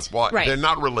if not Y? Right. They're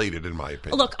not related, in my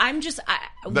opinion. Look,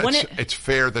 it's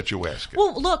fair that you ask it.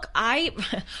 Well, look, I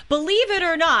believe it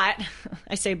or not.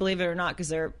 I say believe it or not because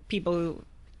there are people who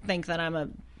think that I'm a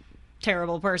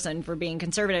terrible person for being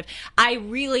conservative. I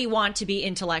really want to be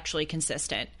intellectually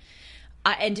consistent.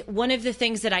 And one of the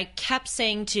things that I kept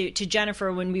saying to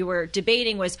Jennifer when we were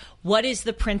debating was, what is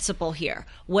the principle here?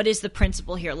 What is the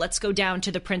principle here? Let's go down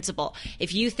to the principle.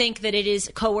 If you think that it is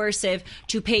coercive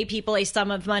to pay people a sum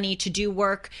of money to do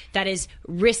work that is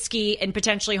risky and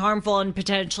potentially harmful and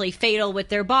potentially fatal with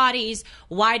their bodies,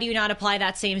 why do you not apply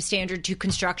that same standard to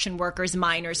construction workers,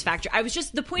 miners, factory?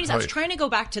 The point is, I was trying to go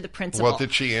back to the principle. Well,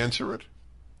 did she answer it?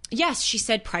 Yes, she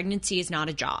said pregnancy is not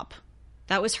a job.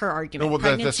 That was her argument. No,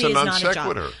 well, that's a non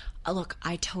sequitur. Look,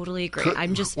 I totally agree.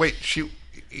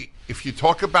 If you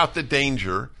talk about the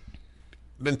danger,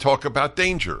 then talk about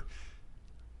danger.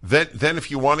 Then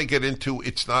if you want to get into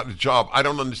it's not a job, I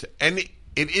don't understand. And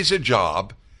it is a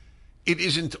job. It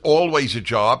isn't always a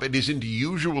job. It isn't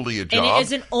usually a job. And it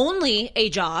isn't only a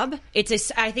job.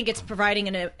 I think it's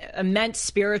providing an immense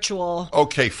spiritual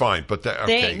Okay, fine. But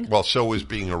thing. Well, so is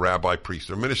being a rabbi, priest,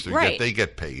 or minister. Right. They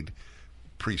get paid.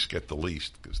 Priests get the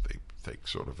least because they take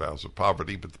sort of vows of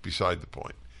poverty, but beside the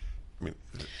point. I mean,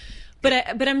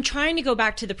 but I'm trying to go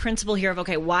back to the principle here of,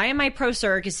 okay, why am I pro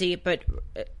surrogacy? But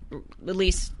at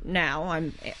least now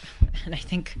and I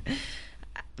think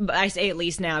I say at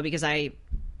least now because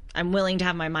I'm willing to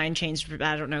have my mind changed, but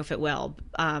I don't know if it will.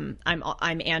 I'm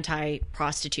anti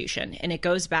prostitution, and it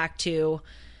goes back to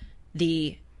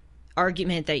the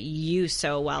argument that you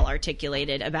so well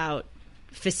articulated about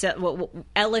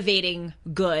elevating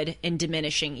good and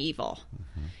diminishing evil.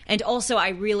 Mm-hmm. And also,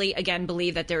 I really, again,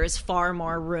 believe that there is far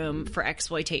more room for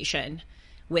exploitation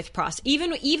with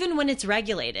even when it's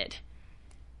regulated.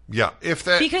 Yeah, if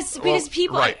that because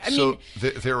people. Right. I mean,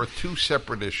 there are two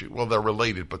separate issues. Well, they're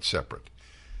related but separate.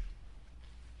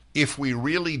 If we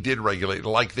really did regulate,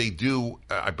 like they do,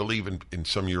 I believe in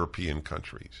some European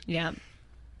countries. Yeah.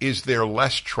 Is there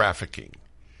less trafficking?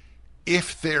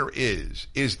 If there is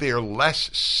there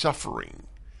less suffering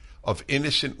of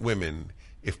innocent women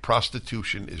if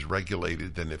prostitution is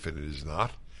regulated than if it is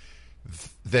not?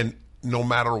 Then no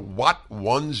matter what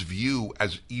one's view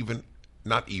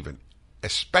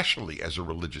especially as a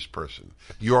religious person,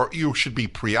 you should be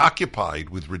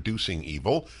preoccupied with reducing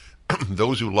evil.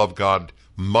 Those who love God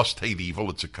must hate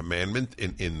evil. It's a commandment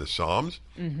in the Psalms.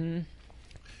 Mm-hmm.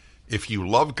 If you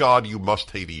love God, you must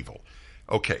hate evil.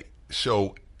 Okay,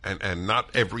 so... And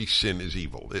not every sin is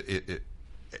evil.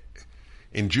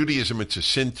 In Judaism, it's a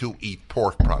sin to eat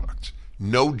pork products.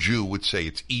 No Jew would say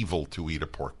it's evil to eat a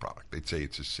pork product. They'd say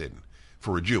it's a sin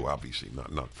for a Jew, obviously,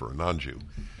 not for a non-Jew.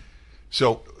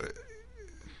 So,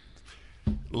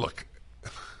 look,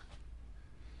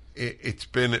 it's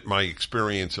been my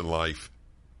experience in life.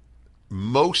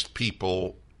 Most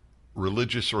people,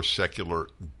 religious or secular,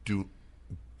 do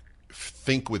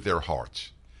think with their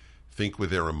hearts, think with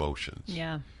their emotions.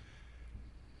 Yeah.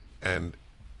 And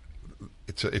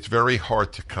it's very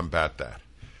hard to combat that.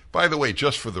 By the way,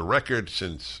 just for the record,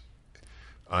 since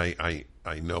I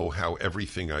know how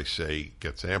everything I say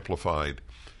gets amplified,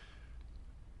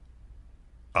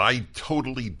 I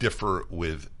totally differ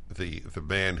with the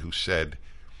man who said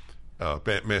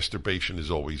masturbation is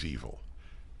always evil.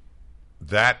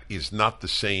 That is not the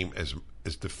same as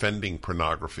defending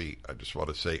pornography. I just want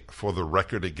to say, for the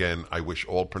record again, I wish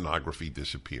all pornography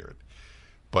disappeared.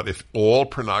 But if all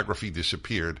pornography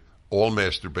disappeared, all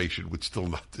masturbation would still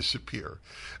not disappear.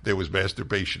 There was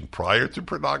masturbation prior to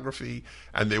pornography,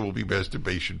 and there will be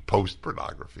masturbation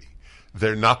post-pornography.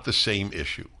 They're not the same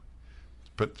issue.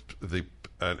 But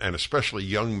and especially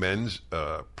young men's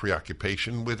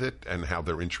preoccupation with it and how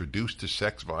they're introduced to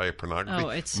sex via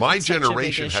pornography. My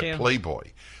generation had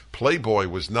Playboy. Playboy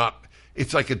was not...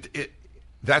 It's like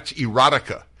that's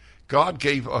erotica. God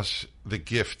gave us the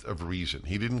gift of reason.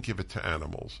 He didn't give it to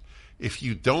animals. If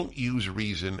you don't use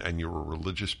reason and you're a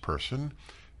religious person,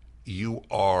 you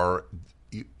are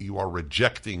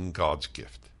rejecting God's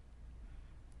gift.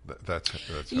 That's how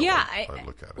I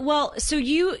look at it. Well, so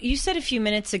you said a few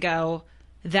minutes ago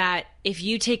that if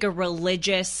you take a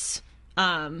religious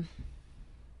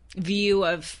view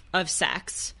of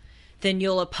sex, then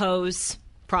you'll oppose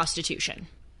prostitution.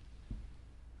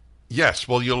 Yes,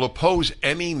 well, you'll oppose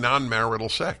any non-marital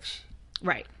sex.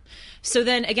 Right. So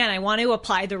then, again, I want to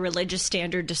apply the religious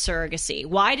standard to surrogacy.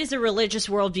 Why does a religious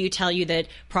worldview tell you that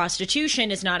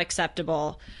prostitution is not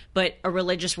acceptable, but a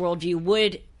religious worldview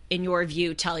would, in your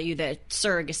view, tell you that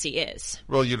surrogacy is?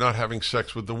 Well, you're not having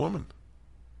sex with the woman.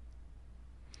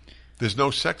 There's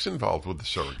no sex involved with the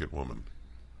surrogate woman.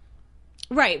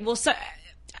 Right. Well, so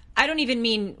I don't even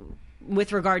mean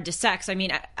with regard to sex. I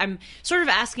mean, I'm sort of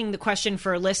asking the question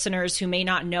for listeners who may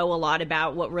not know a lot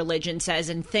about what religion says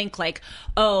and think like,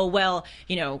 oh, well,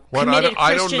 committed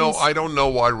Christians... I don't know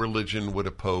why religion would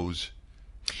oppose...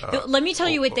 Let me tell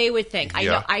you what they would think.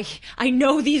 Yeah. I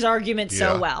know these arguments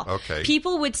so well. Okay.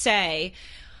 People would say,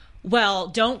 well,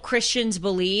 don't Christians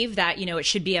believe that, it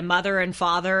should be a mother and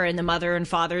father and the mother and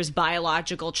father's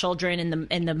biological children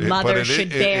and the mother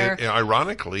should bear...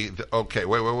 ironically, okay,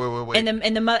 wait.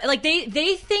 And the mother, like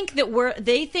they think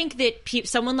that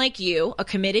someone like you, a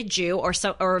committed Jew or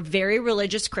a very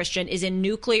religious Christian, is a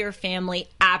nuclear family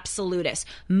absolutist.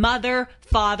 Mother,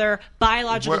 father,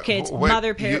 biological kids,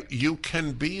 mother, parent. You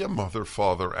can be a mother,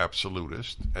 father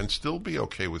absolutist and still be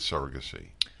okay with surrogacy.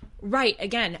 Right.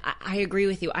 Again, I agree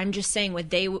with you. I'm just saying with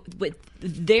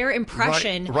their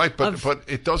impression. Right. But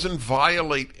it doesn't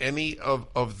violate any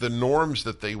of the norms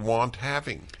that they want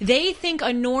having. They think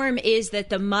a norm is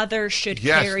that the mother should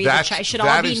carry the child. It should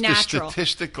all be natural. That is the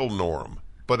statistical norm.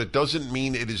 But it doesn't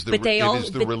mean it is the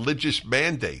religious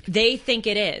mandate. They think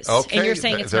it is. Okay. And you're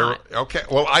saying it's not. Okay.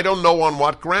 Well, I don't know on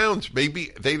what grounds.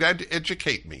 Maybe they'd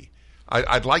educate me.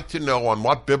 I'd like to know on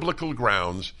what biblical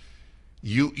grounds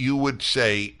you would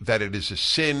say that it is a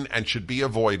sin and should be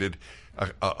avoided.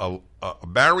 A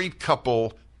married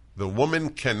couple, the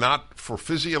woman cannot, for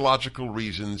physiological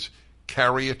reasons,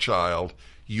 carry a child.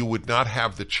 You would not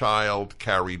have the child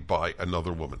carried by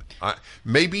another woman.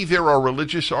 Maybe there are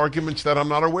religious arguments that I'm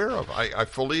not aware of. I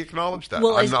fully acknowledge that.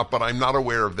 But I'm not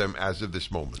aware of them as of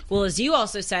this moment. Well, as you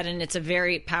also said, and it's a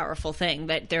very powerful thing,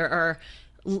 that there are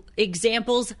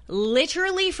examples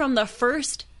literally from the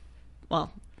first,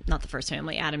 well, not the first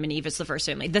family, Adam and Eve is the first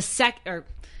family.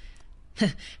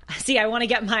 See, I want to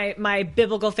get my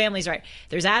biblical families right.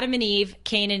 There's Adam and Eve,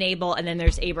 Cain and Abel, and then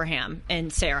there's Abraham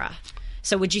and Sarah.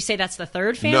 So would you say that's the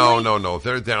third family? No.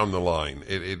 They're down the line.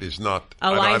 It is not.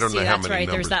 Oh, I don't see. know how That's many right.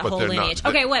 numbers, There's that whole lineage.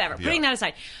 Okay, whatever. Yeah. Putting that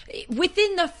aside.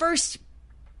 Within the first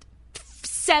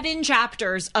 7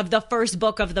 chapters of the first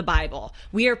book of the Bible,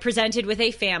 we are presented with a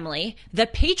family, the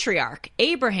patriarch,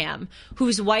 Abraham,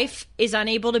 whose wife is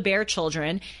unable to bear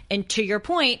children. And to your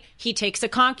point, he takes a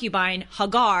concubine,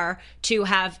 Hagar, to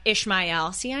have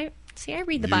Ishmael. See, I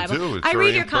read the Bible. Do. I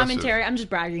read your commentary. I'm just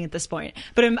bragging at this point.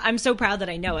 But I'm so proud that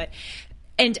I know it.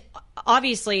 And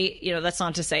obviously, that's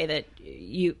not to say that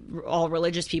all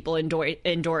religious people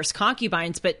endorse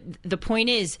concubines. But the point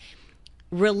is,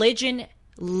 religion,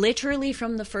 literally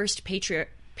from the first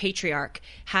patriarch,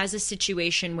 has a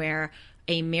situation where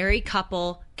a married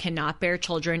couple cannot bear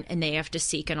children and they have to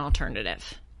seek an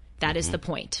alternative. That is the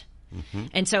point.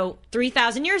 And so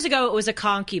 3,000 years ago, it was a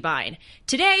concubine.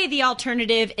 Today, the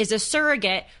alternative is a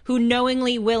surrogate who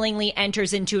knowingly, willingly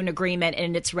enters into an agreement,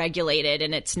 and it's regulated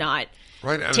and it's not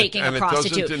taking a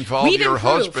prostitute. And it doesn't involve your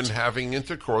husband having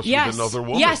intercourse with another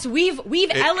woman. Yes, we've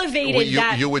elevated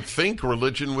that. You would think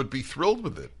religion would be thrilled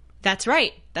with it. That's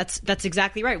right. That's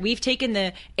exactly right. We've taken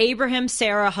the Abraham,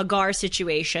 Sarah, Hagar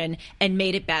situation and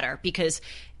made it better because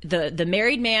the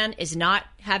married man is not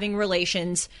having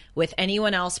relations with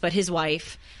anyone else but his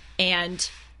wife, and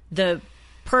the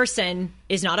person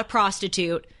is not a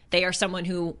prostitute. They are someone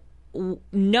who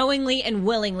knowingly and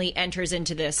willingly enters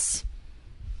into this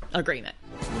agreement.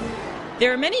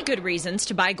 There are many good reasons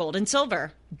to buy gold and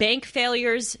silver. Bank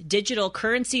failures, digital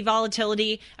currency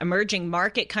volatility, emerging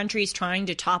market countries trying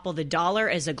to topple the dollar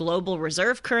as a global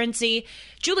reserve currency.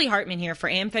 Julie Hartman here for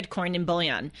AmFed Coin and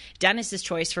Bullion, Dennis's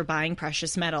choice for buying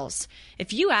precious metals.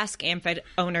 If you ask AmFed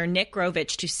owner Nick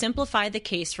Grovich to simplify the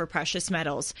case for precious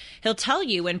metals, he'll tell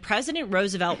you when President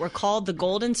Roosevelt recalled the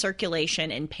gold in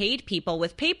circulation and paid people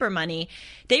with paper money,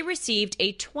 they received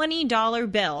a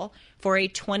 $20 bill for a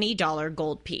 $20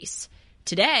 gold piece.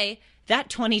 Today, that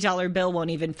 $20 bill won't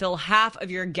even fill half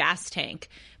of your gas tank,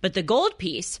 but the gold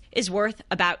piece is worth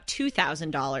about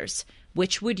 $2,000.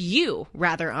 Which would you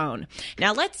rather own?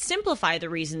 Now, let's simplify the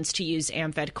reasons to use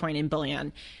AmFed Coin and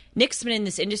Bullion. Nick's been in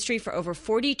this industry for over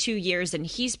 42 years, and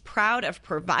he's proud of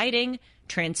providing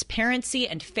transparency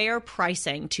and fair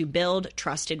pricing to build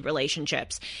trusted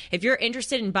relationships. If you're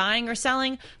interested in buying or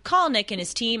selling, call Nick and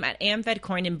his team at AmFed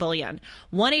Coin and Bullion,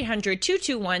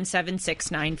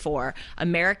 1-800-221-7694,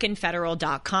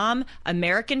 AmericanFederal.com,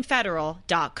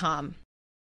 AmericanFederal.com.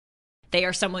 They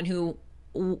are someone who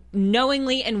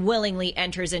knowingly and willingly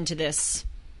enters into this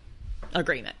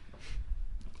agreement.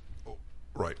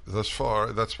 Right. Thus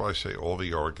far, that's why I say all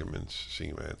the arguments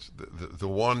seem answered. The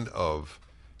one of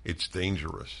it's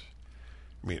dangerous.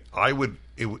 I mean,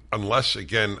 unless,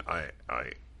 again,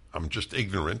 I'm just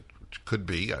ignorant, which could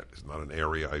be. It's not an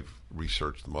area I've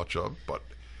researched much of, but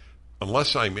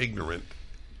unless I'm ignorant,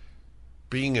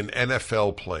 being an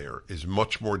NFL player is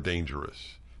much more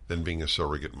dangerous than being a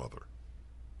surrogate mother.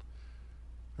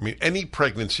 I mean, any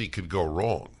pregnancy could go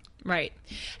wrong. Right.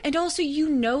 And also,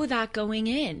 that going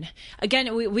in.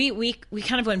 Again, we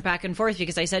kind of went back and forth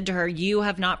because I said to her, you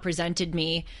have not presented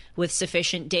me with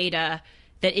sufficient data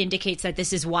that indicates that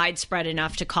this is widespread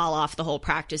enough to call off the whole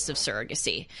practice of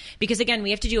surrogacy. Because again, we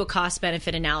have to do a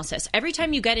cost-benefit analysis. Every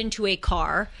time you get into a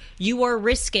car, you are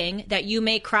risking that you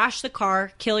may crash the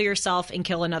car, kill yourself, and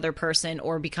kill another person,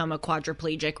 or become a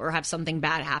quadriplegic, or have something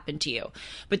bad happen to you.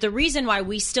 But the reason why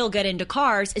we still get into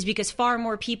cars is because far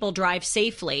more people drive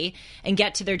safely and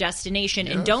get to their destination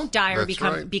and don't die or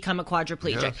become a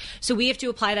quadriplegic. Yes. So we have to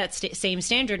apply that same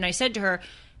standard. And I said to her,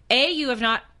 you have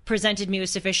not presented me with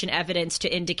sufficient evidence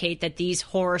to indicate that these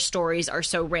horror stories are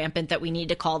so rampant that we need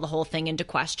to call the whole thing into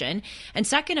question. And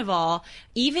second of all,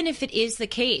 even if it is the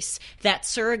case that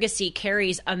surrogacy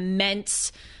carries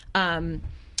immense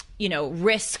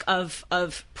risk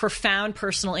of profound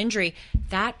personal injury,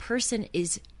 that person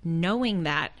is knowing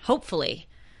that, hopefully.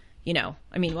 So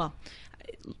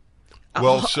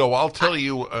I'll tell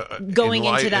you, going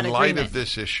into that in agreement. light of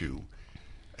this issue,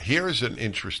 here's an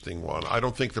interesting one. I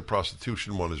don't think the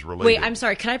prostitution one is related. Wait, I'm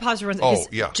sorry. Can I pause for one second? Oh,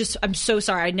 yeah. I'm so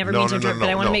sorry. I never mean to interrupt, but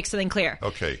I want to make something clear.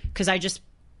 Okay. Because I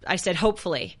said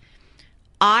hopefully.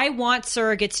 I want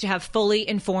surrogates to have fully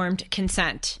informed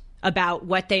consent about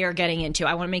what they are getting into.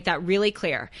 I want to make that really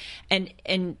clear. And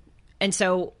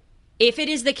so if it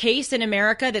is the case in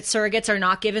America that surrogates are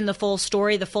not given the full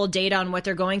story, the full data on what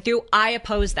they're going through, I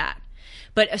oppose that.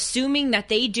 But assuming that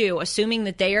they do, assuming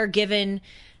that they are given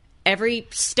every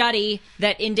study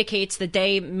that indicates that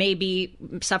they maybe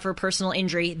suffer personal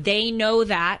injury, they know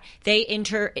that they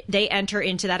enter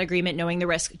into that agreement knowing the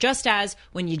risk. Just as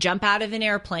when you jump out of an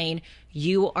airplane,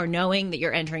 you are knowing that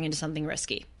you're entering into something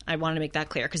risky. I want to make that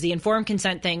clear because the informed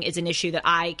consent thing is an issue that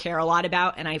I care a lot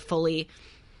about and I fully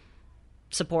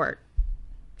support.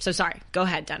 So sorry. Go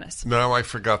ahead, Dennis. No, I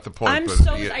forgot the point. I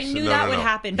knew that would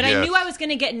happen, but I knew I was going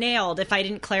to get nailed if I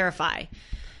didn't clarify.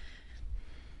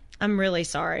 I'm really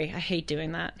sorry. I hate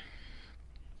doing that.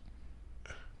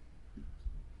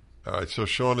 All right, so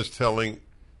Sean is telling...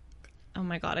 Oh,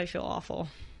 my God, I feel awful.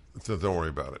 So don't worry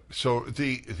about it. So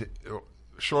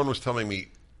Sean was telling me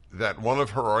that one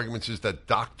of her arguments is that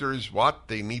doctors,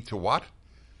 they need to what?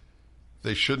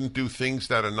 They shouldn't do things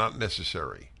that are not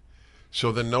necessary.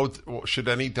 So then should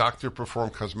any doctor perform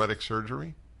cosmetic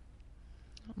surgery?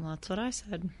 Well, that's what I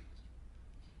said.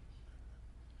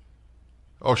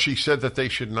 Oh, she said that they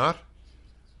should not?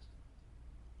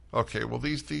 Okay, well,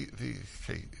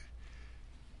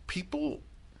 people,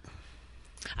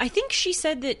 I think she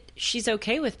said that she's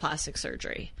okay with plastic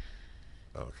surgery.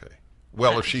 Okay.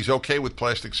 Well, if she's okay with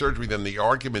plastic surgery, then the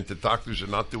argument that doctors are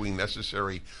not doing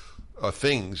necessary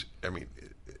things, I mean,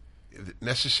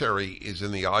 necessary is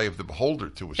in the eye of the beholder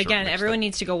to a certain Again, extent. everyone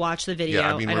needs to go watch the video.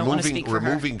 Yeah, I mean, don't want to speak for her.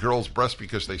 removing girls' breasts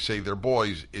because they say they're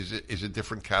boys is a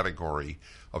different category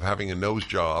of having a nose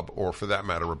job or, for that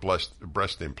matter, a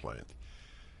breast implant.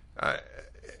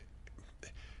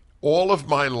 All of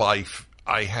my life,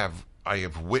 I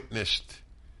have witnessed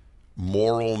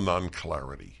moral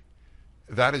non-clarity.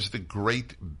 That is the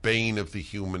great bane of the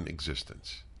human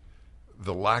existence,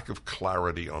 the lack of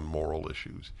clarity on moral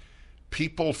issues.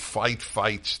 People fight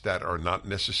fights that are not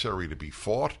necessary to be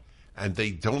fought, and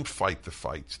they don't fight the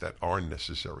fights that are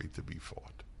necessary to be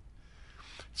fought.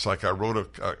 It's like I wrote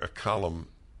a column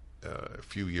a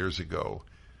few years ago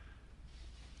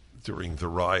during the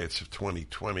riots of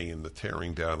 2020 and the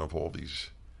tearing down of all these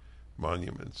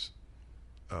monuments.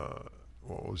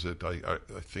 What was it? I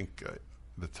think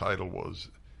the title was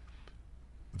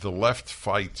 "The Left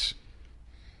Fights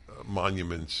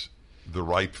Monuments, the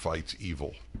Right Fights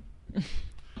Evil."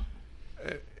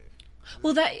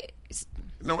 Well,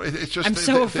 no, it's just I'm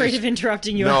so afraid of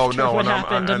interrupting you. After what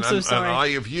happened. I'm so sorry. An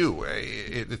eye of you.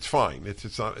 It's fine.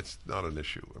 It's not an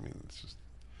issue. I mean, it's just,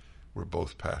 we're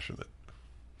both passionate.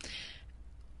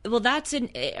 Well, that's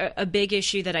a big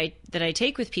issue that I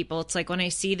take with people. It's like when I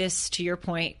see this, to your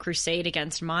point, crusade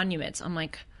against monuments, I'm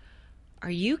like,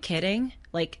 are you kidding?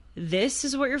 Like, this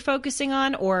is what you're focusing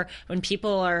on? Or when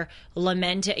people are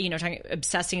lamenting,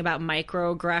 obsessing about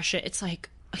microaggression, it's like,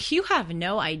 you have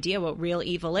no idea what real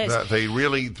evil is. That's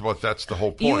the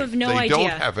whole point. You have no idea. They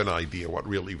don't have an idea what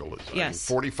real evil is. Yes.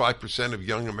 45% of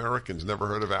young Americans never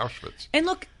heard of Auschwitz. And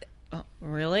look,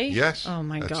 really? Yes. Oh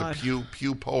my God. That's a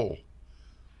Pew poll.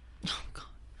 Oh, God.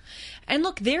 And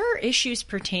look, there are issues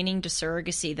pertaining to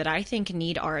surrogacy that I think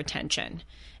need our attention.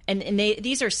 And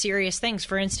these are serious things.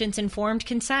 For instance, informed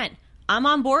consent. I'm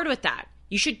on board with that.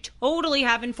 You should totally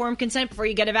have informed consent before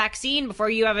you get a vaccine, before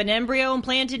you have an embryo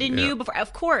implanted in you.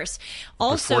 Of course.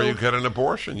 Also, before you get an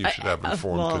abortion, you should have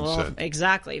informed consent.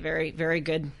 Exactly. Very, very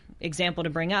good example to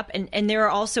bring up. And there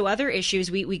are also other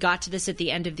issues. We got to this at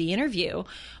the end of the interview,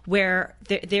 where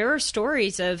there are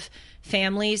stories of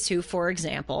families who, for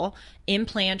example,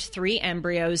 implant 3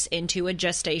 embryos into a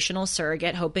gestational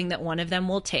surrogate, hoping that one of them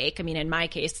will take. I mean, in my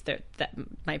case, that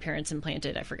my parents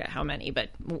implanted, I forget how many,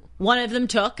 but one of them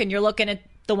took, and you're looking at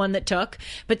the one that took.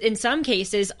 But in some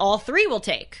cases, all 3 will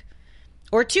take,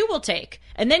 or 2 will take.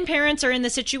 And then parents are in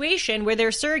the situation where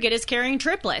their surrogate is carrying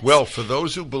triplets. Well, for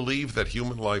those who believe that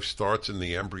human life starts in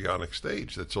the embryonic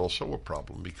stage, that's also a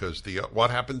problem, because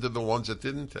what happened to the ones that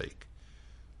didn't take?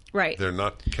 Right. They're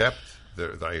not kept.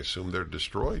 I assume they're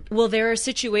destroyed. Well, there are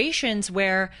situations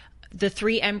where the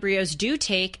 3 embryos do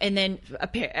take, and then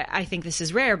I think this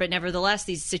is rare, but nevertheless,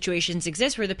 these situations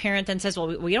exist where the parent then says,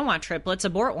 well, we don't want triplets,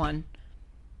 abort one.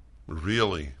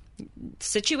 Really?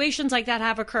 Situations like that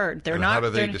have occurred. How do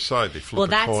they decide? They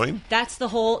flip a coin? That's the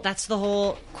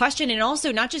whole question. And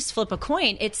also, not just flip a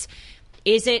coin,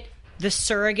 is it the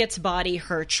surrogate's body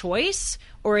her choice,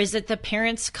 or is it the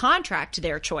parent's contract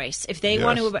their choice? If they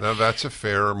want to, now that's a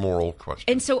fair moral question.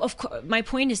 And so, of course, my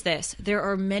point is this: there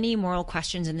are many moral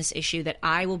questions in this issue that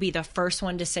I will be the first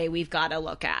one to say we've got to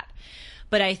look at.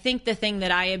 But I think the thing that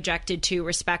I objected to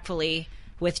respectfully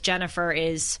with Jennifer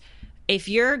is, if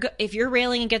you're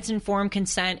railing against informed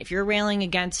consent, if you're railing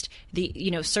against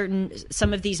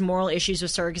some of these moral issues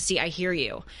with surrogacy, I hear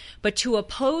you. But to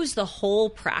oppose the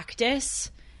whole practice,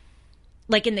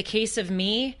 like in the case of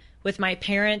me, with my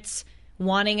parents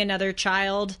wanting another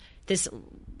child, this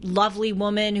lovely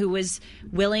woman who was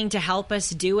willing to help us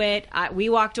do it, we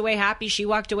walked away happy, she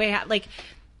walked away happy. Like,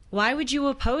 why would you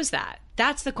oppose that?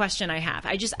 That's the question I have.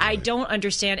 I don't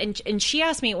understand. And she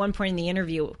asked me at one point in the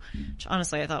interview, which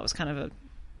honestly I thought was kind of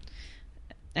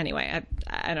anyway,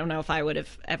 I don't know if I would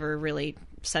have ever really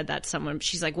said that to someone.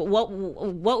 She's like, well,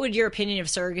 what would your opinion of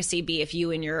surrogacy be if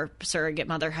you and your surrogate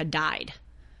mother had died?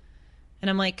 And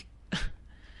I'm like,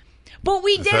 but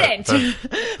we didn't.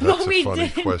 But we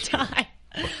didn't die.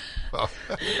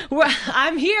 Well,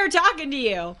 I'm here talking to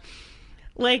you.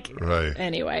 Right.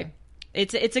 Anyway,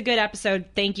 it's a good episode.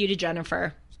 Thank you to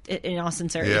Jennifer. In all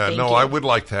sincerity, thank you. I would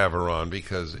like to have her on,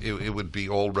 because it would be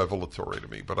all revelatory to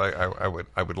me. But I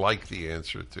would like the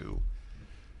answer to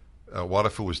what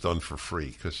if it was done for free?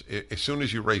 Because as soon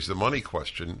as you raise the money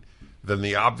question, then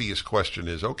the obvious question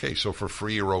is, okay, so for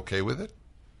free you're okay with it?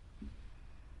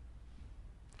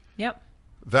 Yep.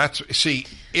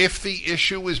 If the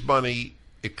issue is money,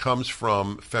 it comes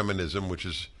from feminism, which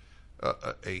is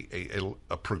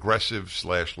a progressive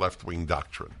 / left-wing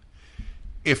doctrine.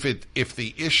 If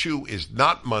the issue is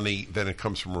not money, then it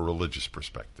comes from a religious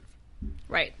perspective.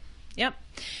 Right. Yep.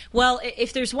 Well,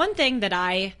 if there's one thing that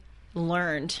I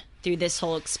learned through this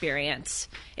whole experience,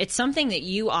 it's something that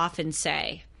you often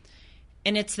say,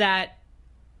 and it's that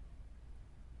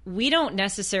we don't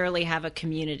necessarily have a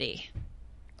community.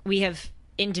 We have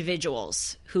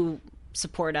individuals who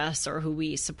support us or who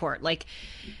we support. Like,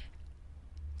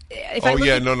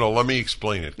 let me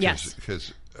explain it. Yes.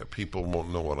 Because people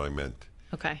won't know what I meant.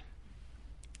 Okay.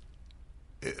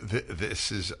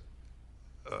 This is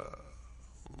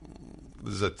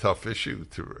a tough issue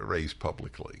to raise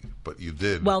publicly, but you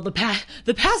did. Well, the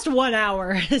past 1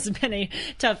 hour has been a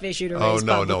tough issue to raise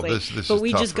publicly. This but is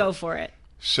we tougher. just go for it.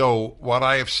 So what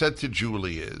I have said to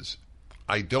Julie is,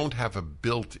 I don't have a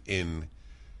built-in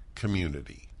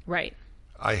community. Right.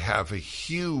 I have a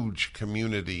huge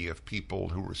community of people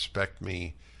who respect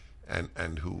me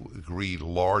and who agree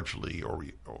largely or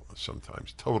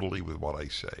sometimes totally with what I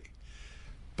say.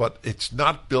 But it's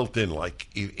not built in. Like,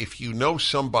 if you know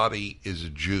somebody is a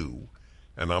Jew,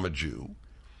 and I'm a Jew,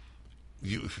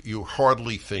 you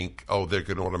hardly think, oh, they're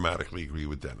going to automatically agree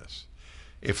with Dennis.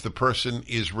 If the person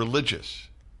is religious,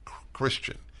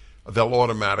 Christian, they'll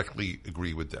automatically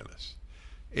agree with Dennis.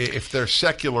 If they're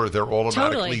secular, they'll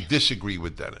automatically disagree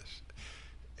with Dennis.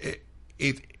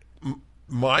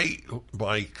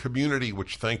 My community,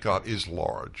 which thank God is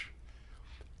large,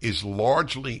 is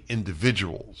largely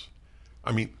individuals.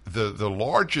 I mean, the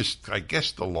largest, I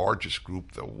guess the largest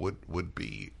group, though, would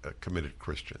be committed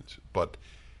Christians. But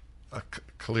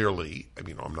clearly, I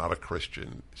mean, I'm not a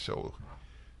Christian, so,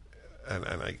 and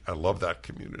I love that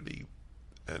community,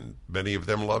 and many of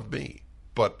them love me.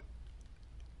 But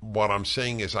what I'm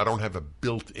saying is I don't have a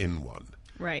built-in one.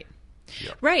 Right.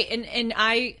 Yeah. Right. And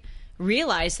I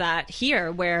realize that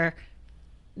here where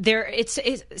it's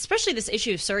especially this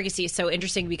issue of surrogacy is so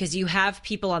interesting because you have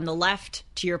people on the left,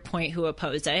 to your point, who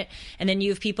oppose it, and then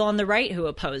you have people on the right who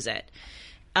oppose it.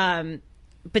 But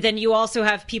then you also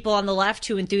have people on the left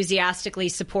who enthusiastically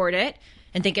support it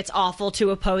and think it's awful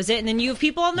to oppose it, and then you have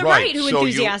people on the right who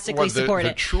enthusiastically support it.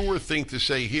 The truer thing to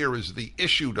say here is the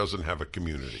issue doesn't have a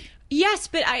community. Yes,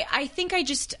 but I think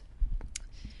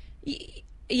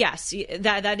yes,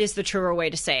 that is the truer way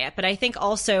to say it. But I think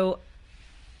also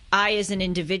I, as an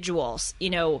individual,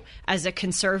 as a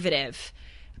conservative,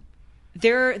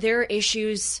 there are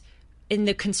issues in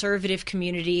the conservative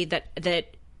community that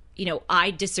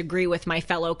I disagree with my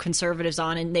fellow conservatives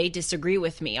on, and they disagree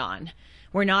with me on.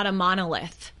 We're not a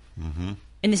monolith. Mm-hmm.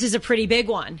 And this is a pretty big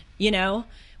one,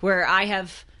 where I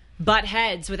have butt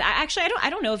heads with. Actually, I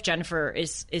don't know if Jennifer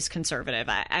is conservative.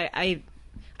 I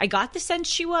got the sense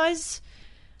she was,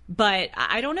 but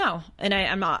I don't know. And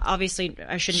I'm obviously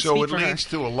I shouldn't. So speak it for leads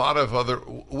her. to a lot of other.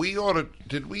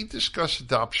 Did we discuss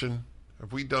adoption?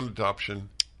 Have we done adoption?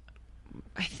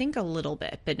 I think a little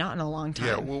bit, but not in a long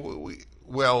time.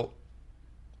 Yeah.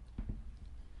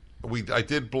 I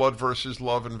did Blood versus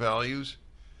Love and Values.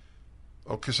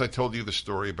 Oh, because I told you the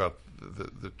story about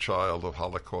the child of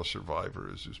Holocaust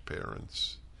survivors whose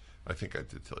parents. I think I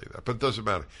did tell you that, but it doesn't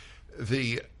matter.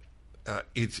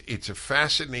 It's a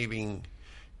fascinating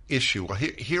issue.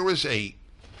 Here is an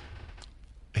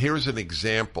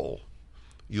example.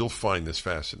 You'll find this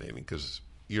fascinating because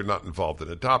you're not involved in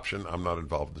adoption. I'm not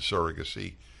involved in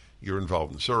surrogacy. You're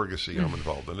involved in surrogacy. I'm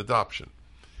involved in adoption.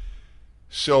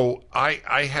 So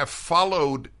I have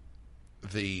followed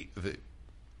the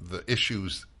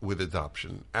issues with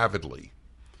adoption avidly.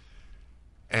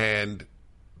 And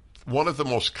one of the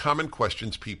most common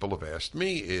questions people have asked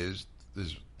me is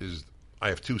I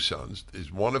have two sons.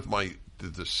 Is one of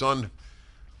the son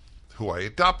who I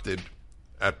adopted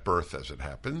at birth, as it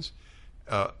happens,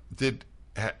 did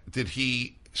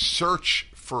he search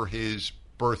for his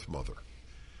birth mother?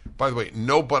 By the way,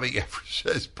 nobody ever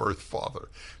says birth father,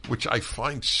 which I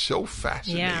find so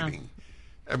fascinating.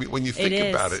 Yeah. I mean, when you think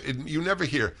about it, you never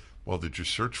hear, well, did you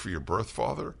search for your birth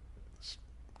father?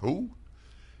 Who?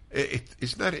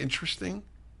 Isn't that interesting?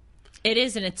 It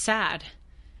is, and it's sad.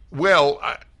 Well,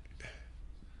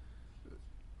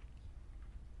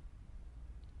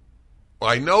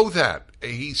 I know that.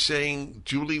 He's saying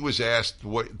Julie was asked,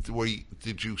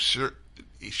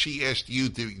 she asked you,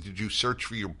 did you search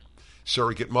for your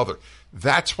surrogate mother?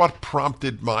 That's what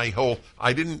prompted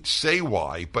I didn't say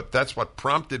why, but that's what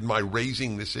prompted my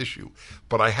raising this issue.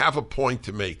 But I have a point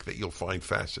to make that you'll find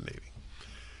fascinating.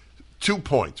 2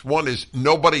 points. One is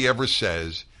nobody ever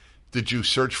says, did you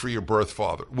search for your birth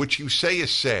father? Which you say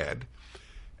is sad,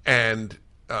 and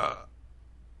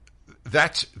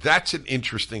that's an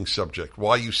interesting subject.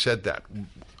 Why you said that.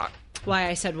 Why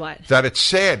I said what? That it's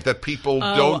sad that people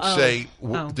don't say,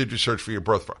 did you search for your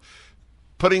birth father?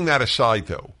 putting that aside,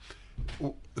 though,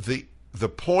 the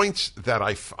points that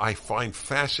I find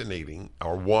fascinating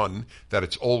are, one, that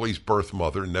it's always birth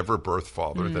mother, never birth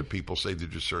father, that people say to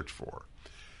just search for.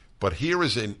 But here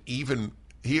is the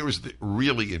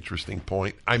really interesting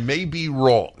point. I may be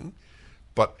wrong,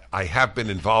 but I have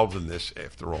been involved in this.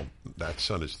 After all, that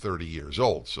son is 30 years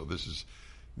old, so this is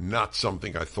not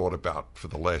something I thought about for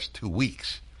the last 2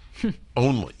 weeks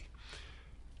only.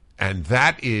 And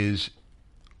that is,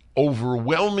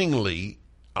 overwhelmingly,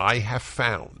 I have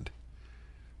found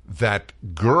that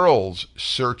girls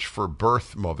search for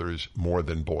birth mothers more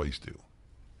than boys do.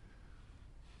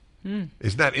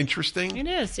 Isn't that interesting? It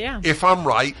is, yeah. If I'm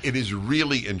right, it is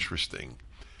really interesting.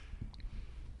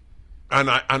 And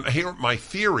I hear my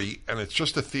theory, and it's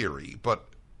just a theory, but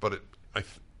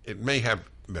it may have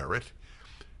merit.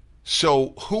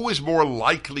 So who is more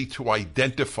likely to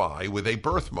identify with a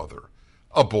birth mother,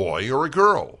 a boy or a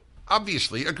girl?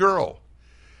 Obviously, a girl.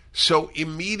 So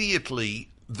immediately,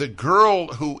 the girl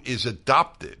who is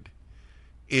adopted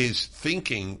is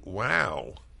thinking,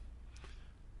 wow,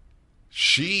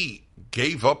 she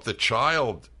gave up the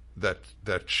child that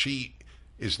she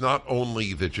is not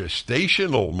only the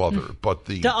gestational mother, but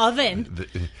the oven.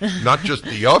 Not just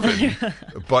the oven,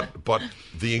 but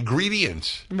the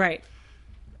ingredients. Right.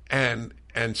 And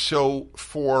so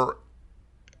for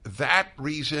that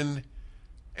reason,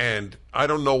 and I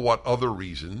don't know what other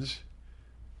reasons,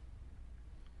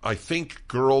 I think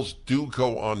girls do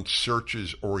go on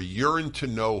searches or yearn to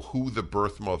know who the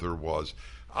birth mother was.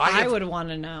 I would want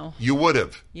to know. You would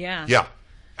have. Yeah. Yeah.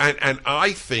 And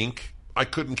I think I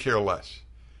couldn't care less.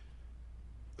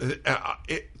 Now,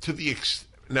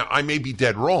 I may be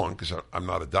dead wrong because I'm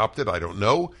not adopted. I don't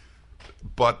know.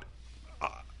 But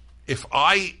if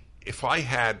I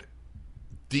had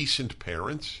decent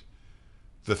parents,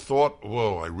 the thought,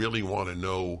 whoa, I really want to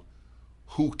know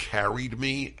who carried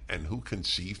me and who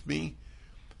conceived me,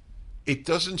 it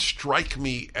doesn't strike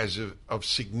me as of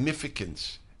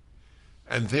significance.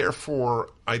 And therefore,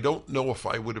 I don't know if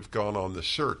I would have gone on the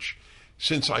search,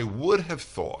 since I would have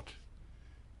thought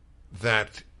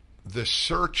that the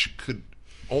search could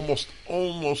almost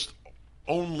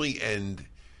only end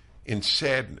in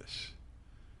sadness.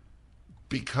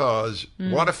 Because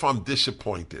what if I'm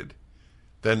disappointed?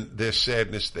 Then there's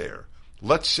sadness there.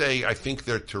 Let's say I think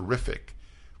they're terrific.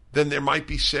 Then there might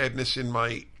be sadness in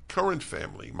my current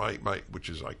family, my which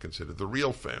is I consider the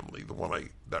real family, the one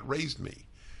that raised me.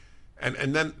 And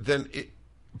then it,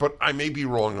 but I may be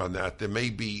wrong on that. There may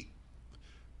be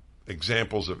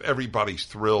examples of everybody's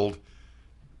thrilled,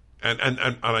 and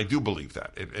I do believe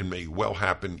that. It may well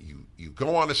happen. You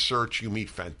go on a search, you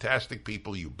meet fantastic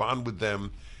people, you bond with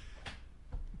them,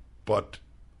 but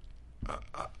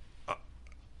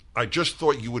I just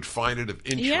thought you would find it of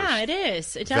interest. Yeah, it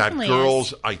is. It definitely that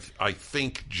girls, is. I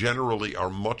think, generally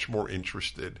are much more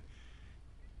interested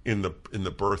in the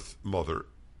birth mother.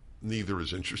 Neither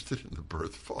is interested in the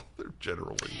birth father,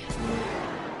 generally.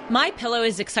 MyPillow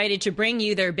is excited to bring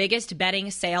you their biggest bedding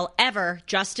sale ever,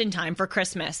 just in time for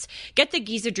Christmas. Get the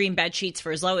Giza Dream bed sheets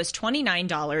for as low as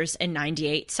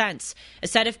 $29.98. A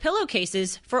set of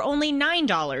pillowcases for only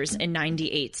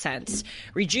 $9.98.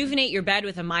 Rejuvenate your bed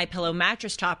with a MyPillow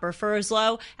mattress topper for as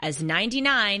low as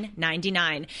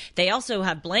 $99.99. They also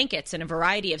have blankets in a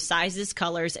variety of sizes,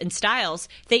 colors, and styles.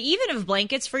 They even have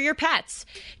blankets for your pets.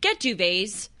 Get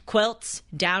duvets, quilts,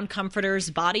 down comforters,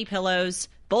 body pillows,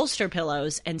 bolster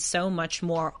pillows, and so much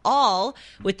more, all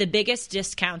with the biggest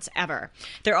discounts ever.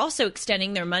 They're also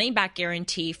extending their money-back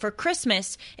guarantee for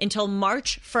Christmas until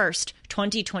March 1st,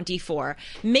 2024,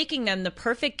 making them the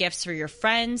perfect gifts for your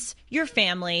friends, your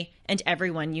family, and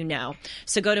everyone you know.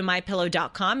 So go to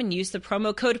MyPillow.com and use the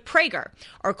promo code Prager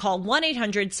or call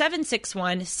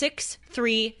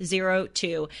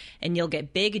 1-800-761-6302 and you'll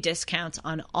get big discounts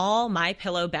on all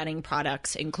MyPillow bedding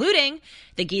products, including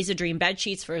the Giza Dream bed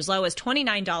sheets for as low as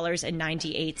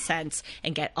 $29.98,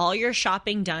 and get all your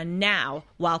shopping done now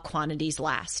while quantities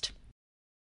last.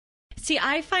 See,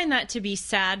 I find that to be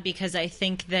sad because I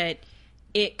think that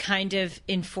it kind of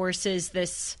enforces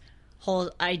this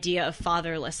whole idea of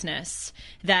fatherlessness,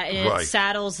 that it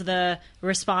saddles the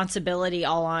responsibility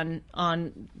all on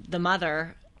the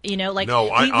mother. You know, like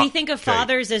we think of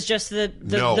fathers as just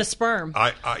the sperm.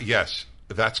 Yes,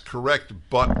 that's correct,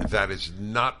 but that is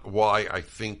not why I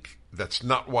think. That's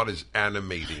not what is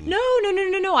animating. No.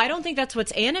 I don't think that's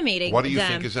what's animating. What do you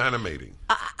think is animating?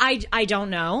 I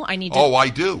don't know. I need to. Oh, I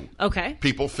do. Okay.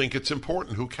 People think it's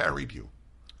important who carried you.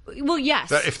 Well, yes.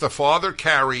 That if the father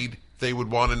carried, they would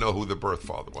want to know who the birth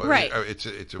father was. Right. It's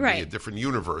a different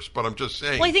universe, but I'm just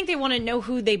saying. Well, I think they want to know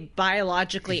who they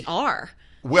biologically are.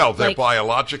 Well, they're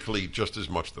biologically just as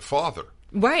much the father.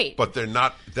 Right. But they're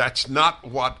not. That's not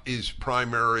what is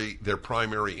their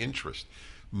primary interest.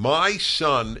 My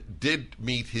son did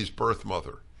meet his birth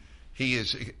mother. He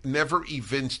has never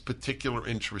evinced particular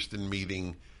interest in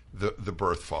meeting the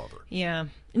birth father. Yeah.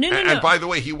 No. And by the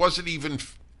way, he wasn't even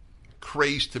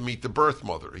crazed to meet the birth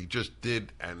mother. He just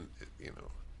did, and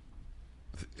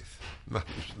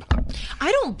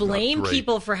I don't blame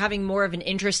people for having more of an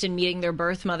interest in meeting their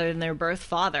birth mother than their birth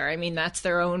father. I mean, that's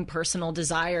their own personal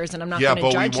desires, and I'm not going to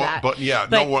judge that.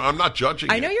 No, I'm not judging.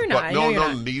 I know you're not.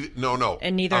 No.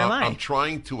 And neither am I. I'm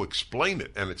trying to explain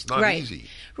it, and it's not easy.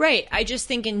 Right. I just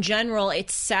think in general,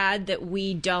 it's sad that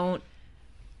we don't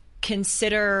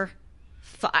consider.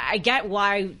 I get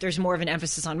why there's more of an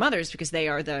emphasis on mothers because they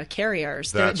are the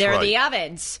carriers. They're the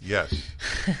ovens. Yes.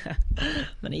 I'm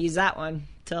going to use that one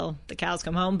till the cows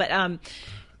come home. But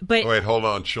wait, hold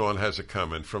on. Sean has a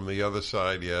comment from the other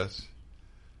side. Yes.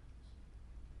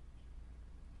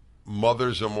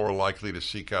 Mothers are more likely to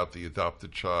seek out the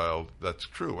adopted child. That's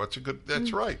true.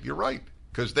 That's right. You're right.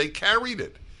 Because they carried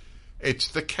it. It's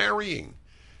the carrying.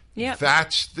 Yeah.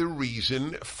 That's the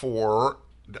reason for.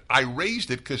 I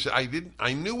raised it because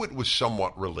I knew it was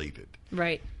somewhat related.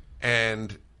 Right.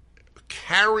 And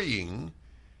carrying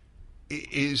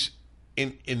is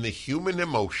in the human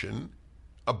emotion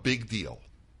a big deal.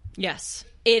 Yes,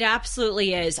 it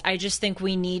absolutely is. I just think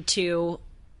we need to,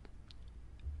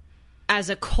 as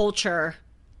a culture,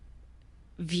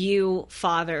 view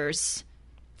fathers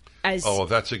as... Oh,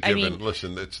 that's a given. I mean,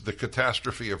 listen, it's the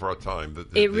catastrophe of our time.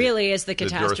 It really is the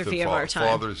catastrophe of our time.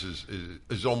 Fathers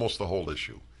is almost the whole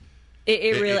issue.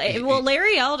 Well,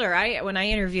 Larry Elder, when I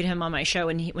interviewed him on my show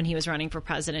when he was running for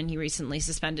president, he recently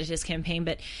suspended his campaign,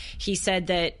 but he said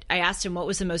that I asked him what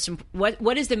is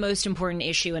the most important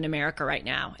issue in America right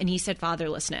now, and he said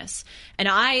fatherlessness. And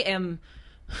I am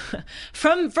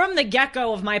from the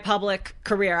get-go of my public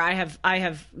career, I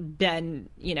have been,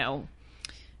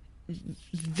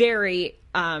 very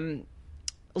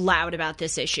loud about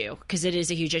this issue because it is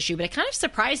a huge issue, but it kind of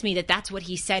surprised me that that's what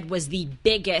he said was the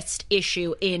biggest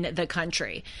issue in the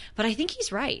country. But I think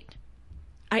he's right.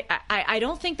 I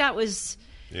don't think that was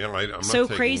I'm so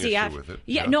not crazy. Issue with it.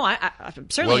 Yeah, no, I'm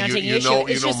certainly not taking issue.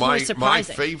 It's just more surprising. My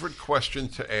favorite question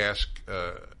to ask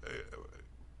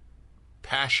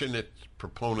passionate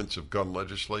proponents of gun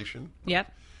legislation.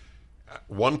 Yep.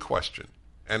 One question,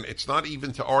 and it's not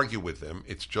even to argue with them.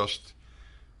 It's just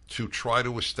to try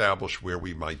to establish where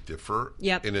we might differ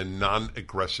in a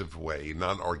non-aggressive way,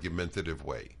 non-argumentative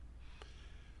way.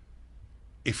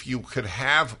 If you could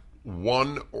have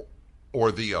one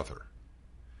or the other,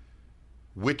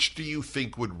 which do you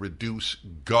think would reduce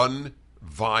gun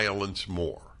violence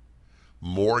more?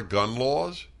 More gun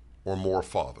laws or more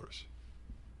fathers?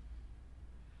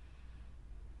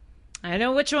 I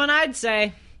know which one I'd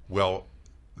say. Well,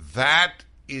 that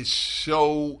is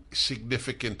so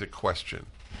significant a question.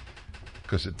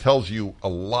 Because it tells you a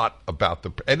lot about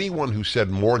anyone who said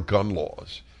more gun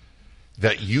laws,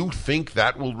 that you think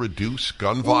that will reduce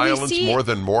gun violence more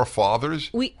than more fathers?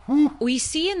 We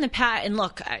see in the past, and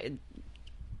look,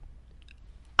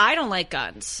 I don't like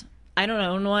guns. I don't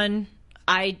own one.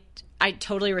 I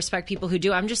totally respect people who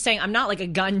do. I'm just saying I'm not like a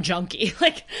gun junkie.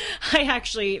 Like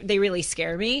they really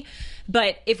scare me.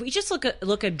 But if we just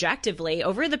look objectively,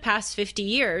 over the past 50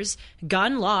 years,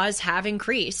 gun laws have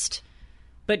increased.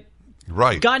 But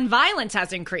gun violence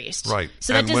has increased. Right.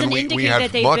 So that doesn't indicate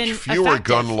that they've been effective. We had much fewer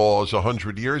gun laws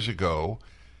 100 years ago,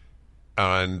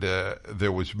 and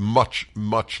there was much,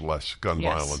 much less gun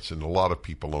violence, and a lot of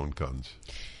people own guns.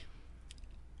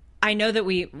 I know that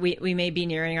we may be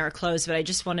nearing our close, but I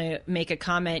just want to make a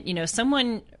comment.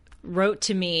 Someone wrote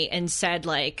to me and said,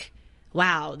 like,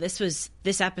 wow, this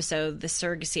episode, the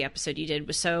surrogacy episode you did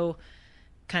was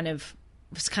kind of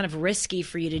risky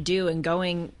for you to do, and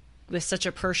going with such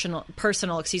a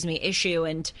personal issue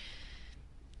and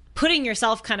putting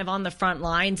yourself kind of on the front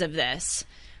lines of this.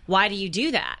 Why do you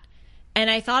do that? And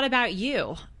I thought about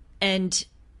you and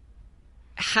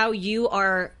how you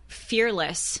are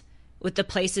fearless with the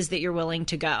places that you're willing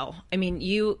to go. I mean,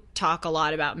 you talk a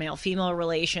lot about male-female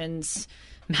relations,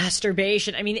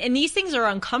 masturbation. I mean, and these things are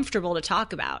uncomfortable to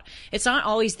talk about. It's not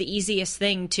always the easiest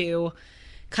thing to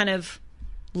kind of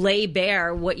lay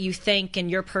bare what you think and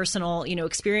your personal,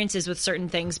 experiences with certain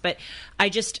things. But I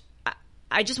just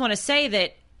want to say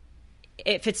that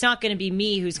if it's not going to be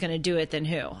me who's going to do it, then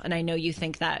who? And I know you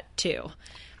think that too.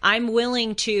 I'm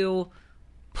willing to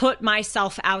put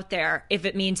myself out there if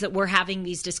it means that we're having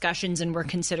these discussions and we're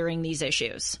considering these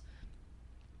issues.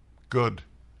 Good.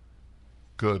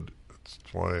 That's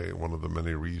why one of the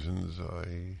many reasons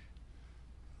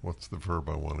what's the verb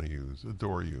I want to use?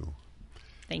 Adore you.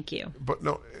 Thank you. But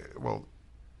no, well,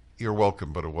 You're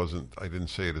welcome, but it wasn't. I didn't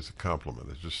say it as a compliment.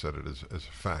 I just said it as a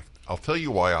fact. I'll tell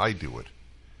you why I do it.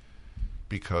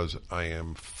 Because I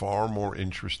am far more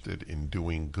interested in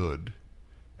doing good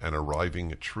and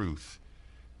arriving at truth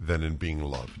than in being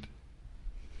loved.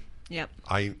 Yep.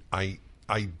 I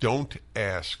don't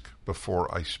ask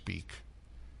before I speak,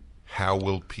 how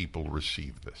will people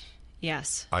receive this?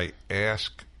 Yes. I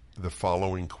ask the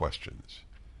following questions.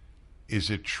 Is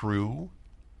it true?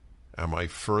 Am I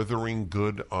furthering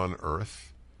good on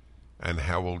earth? And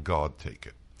how will God take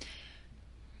it?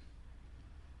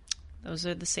 Those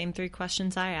are the same 3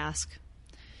 questions I ask.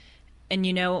 And,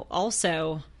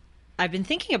 also, I've been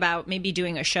thinking about maybe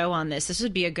doing a show on this. This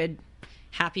would be a good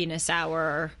happiness hour,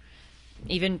 or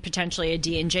even potentially a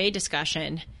D&J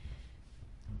discussion.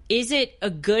 Is it a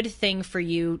good thing for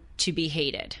you to be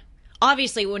hated?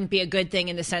 Obviously, it wouldn't be a good thing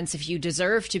in the sense if you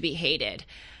deserve to be hated.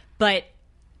 But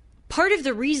part of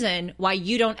the reason why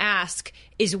you don't ask,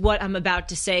 is what I'm about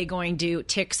to say going to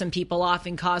tick some people off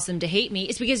and cause them to hate me,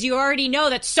 is because you already know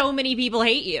that so many people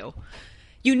hate you.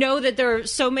 You know that there are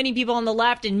so many people on the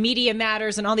left and Media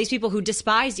Matters and all these people who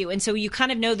despise you. And so you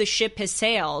kind of know the ship has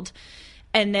sailed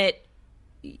and that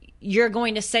you're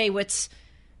going to say what's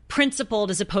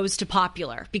principled as opposed to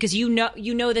popular, because you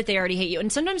know that they already hate you.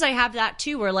 And sometimes I have that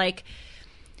too, where like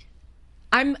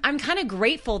I'm kind of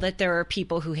grateful that there are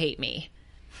people who hate me.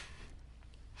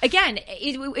 Again,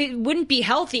 it wouldn't be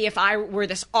healthy if I were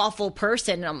this awful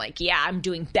person and I'm like, yeah, I'm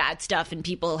doing bad stuff and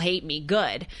people hate me.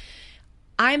 Good.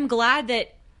 I'm glad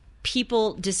that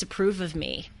people disapprove of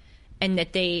me and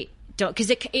that they don't,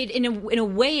 because in a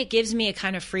way it gives me a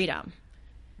kind of freedom.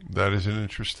 That is an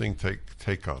interesting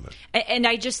take on it. And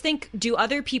I just think, do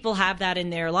other people have that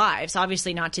in their lives?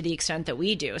 Obviously not to the extent that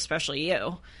we do, especially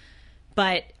you.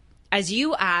 But as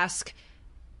you ask,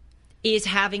 is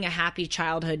having a happy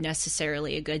childhood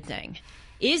necessarily a good thing?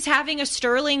 Is having a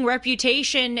sterling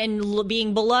reputation and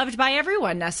being beloved by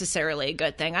everyone necessarily a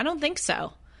good thing? I don't think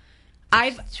so.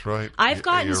 That's right. I've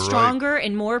gotten You're stronger right.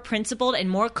 and more principled and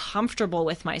more comfortable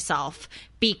with myself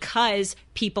because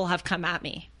people have come at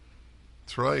me.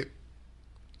 That's right.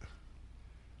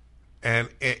 And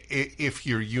if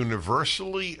you're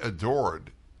universally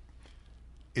adored,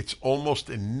 it's almost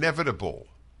inevitable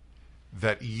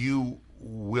that you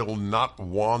will not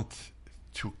want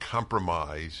to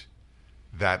compromise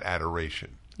that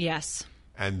adoration. Yes.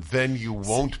 And then you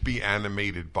won't be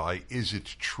animated by, is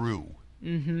it true?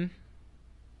 Mm-hmm.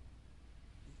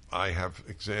 I have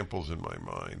examples in my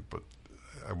mind, but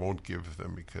I won't give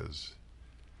them because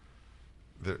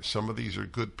some of these are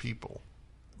good people,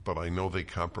 but I know they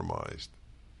compromised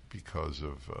because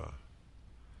of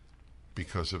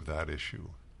that issue.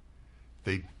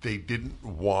 They didn't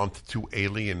want to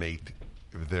alienate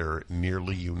their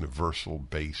nearly universal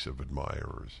base of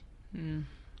admirers. Mm.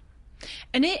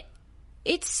 And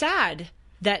it's sad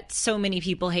that so many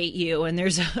people hate you and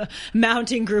there's a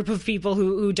mounting group of people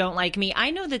who don't like me.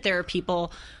 I know that there are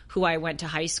people who I went to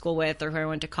high school with or who I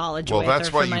went to college with. Well, that's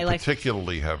or why my you life.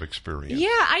 particularly have experience. Yeah,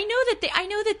 I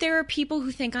know that there are people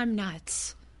who think I'm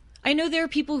nuts. I know there are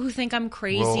people who think I'm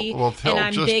crazy well, and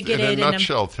I'm just bigoted. In a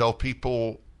nutshell, tell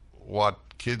people what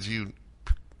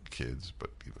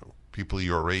people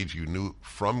your age you knew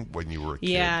from when you were a kid.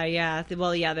 Yeah.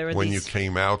 Well, yeah, there were when these... you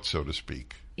came out, so to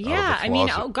speak. Yeah, I mean,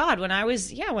 oh God, when I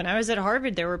was at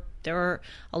Harvard, there were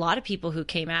a lot of people who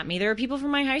came at me. There are people from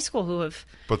my high school who have.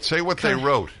 But say what they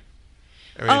wrote.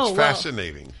 I mean, it's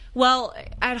fascinating. Well,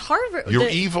 at Harvard, you're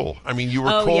evil. I mean, you were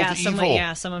called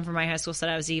evil. Someone from my high school said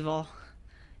I was evil.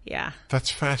 Yeah,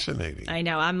 that's fascinating. I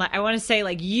know. I want to say,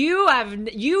 like,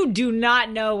 you do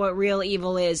not know what real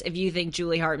evil is if you think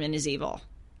Julie Hartman is evil.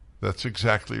 That's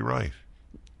exactly right.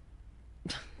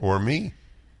 Or me.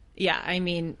 Yeah, I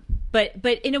mean, but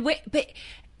in a way, but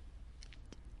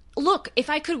look, if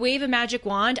I could wave a magic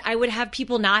wand, I would have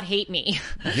people not hate me.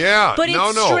 Yeah, but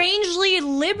it's strangely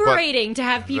liberating to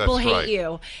have people hate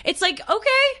you. It's like, okay,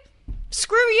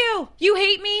 screw you. You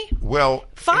hate me? Well,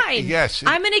 fine. Yes.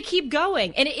 I'm going to keep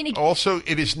going. And also,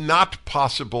 it is not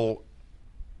possible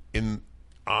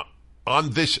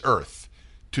on this earth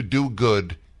to do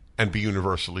good and be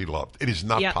universally loved. It is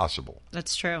not possible.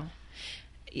 That's true.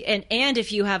 And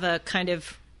if you have a kind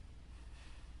of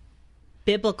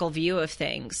biblical view of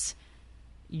things,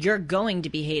 you're going to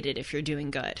be hated if you're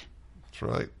doing good. That's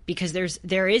right. Because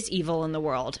there is evil in the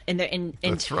world, and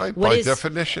that's right. By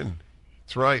definition,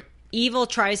 that's right. Evil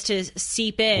tries to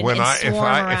seep in and swarm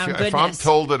around goodness. If I'm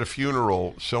told at a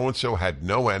funeral so and so had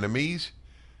no enemies,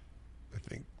 I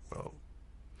think, well,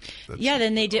 Yeah,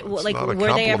 then they did. Like,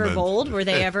 were they ever bold? Were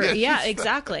they ever? Yeah,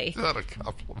 exactly. Not a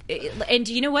compliment. And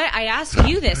you know what? I asked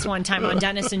you this one time on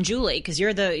Dennis and Julie, because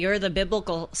you're the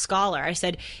biblical scholar. I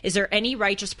said, is there any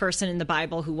righteous person in the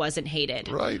Bible who wasn't hated,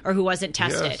 right, or who wasn't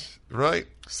tested? Yes, right.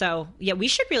 So yeah, we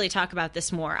should really talk about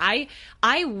this more. I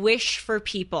wish for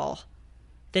people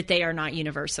that they are not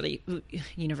universally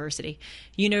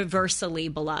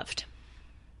beloved.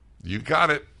 You got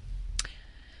it.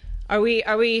 Are we?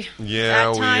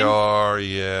 Yeah, we are.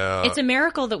 Yeah. It's a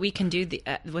miracle that we can do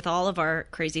with all of our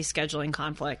crazy scheduling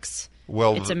conflicts.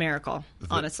 Well, it's a miracle,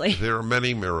 honestly. There are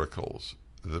many miracles.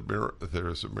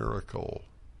 There's a miracle.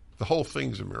 The whole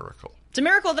thing's a miracle. It's a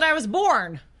miracle that I was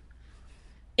born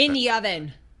in the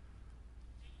oven.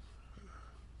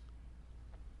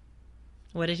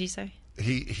 What did he say?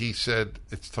 He said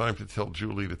it's time to tell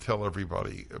Julie to tell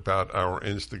everybody about our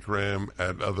Instagram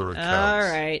and other accounts. All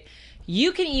right.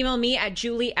 You can email me at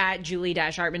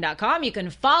julie@julie-hartman.com. You can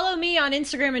follow me on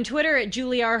Instagram and Twitter at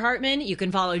Julie R. Hartman. You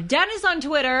can follow Dennis on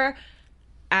Twitter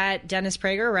at Dennis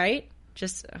Prager, right?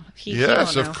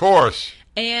 Yes, of course.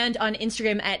 And on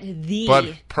Instagram at the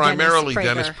But primarily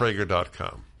DennisPrager.com.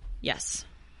 DennisPrager.com. Yes.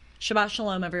 Shabbat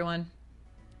Shalom, everyone.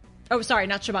 Oh, sorry,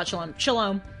 not Shabbat Shalom.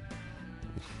 Shalom.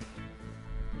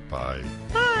 Bye.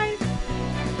 Bye.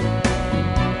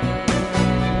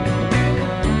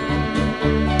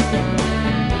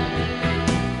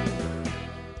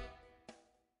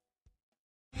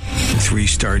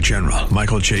 Three-star General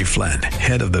Michael J. Flynn,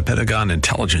 head of the Pentagon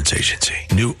Intelligence Agency,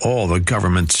 knew all the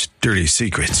government's dirty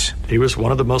secrets. He was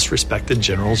one of the most respected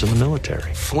generals in the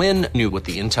military. Flynn knew what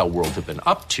the intel world had been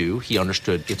up to. He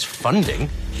understood its funding.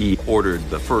 He ordered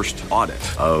the first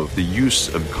audit of the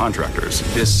use of contractors.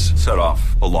 This set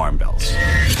off alarm bells.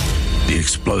 The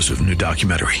explosive new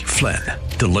documentary, Flynn,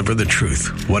 Deliver the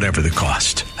Truth, Whatever the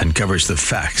Cost, uncovers the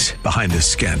facts behind this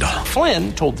scandal.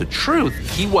 Flynn told the truth.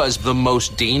 He was the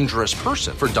most dangerous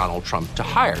person for Donald Trump to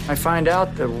hire. I find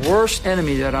out the worst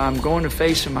enemy that I'm going to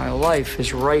face in my life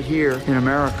is right here in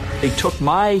America. They took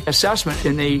my assessment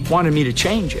and they wanted me to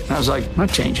change it. And I was like, I'm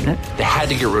not changing it. They had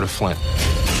to get rid of Flynn.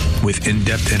 With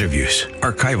in-depth interviews,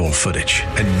 archival footage,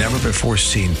 and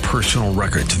never-before-seen personal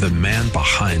records of the man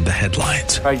behind the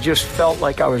headlines. I just felt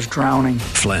like I was drowning.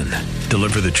 Flynn,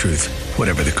 Deliver the Truth,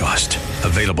 Whatever the Cost.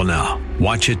 Available now.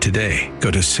 Watch it today.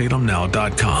 Go to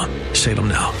salemnow.com.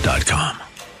 salemnow.com.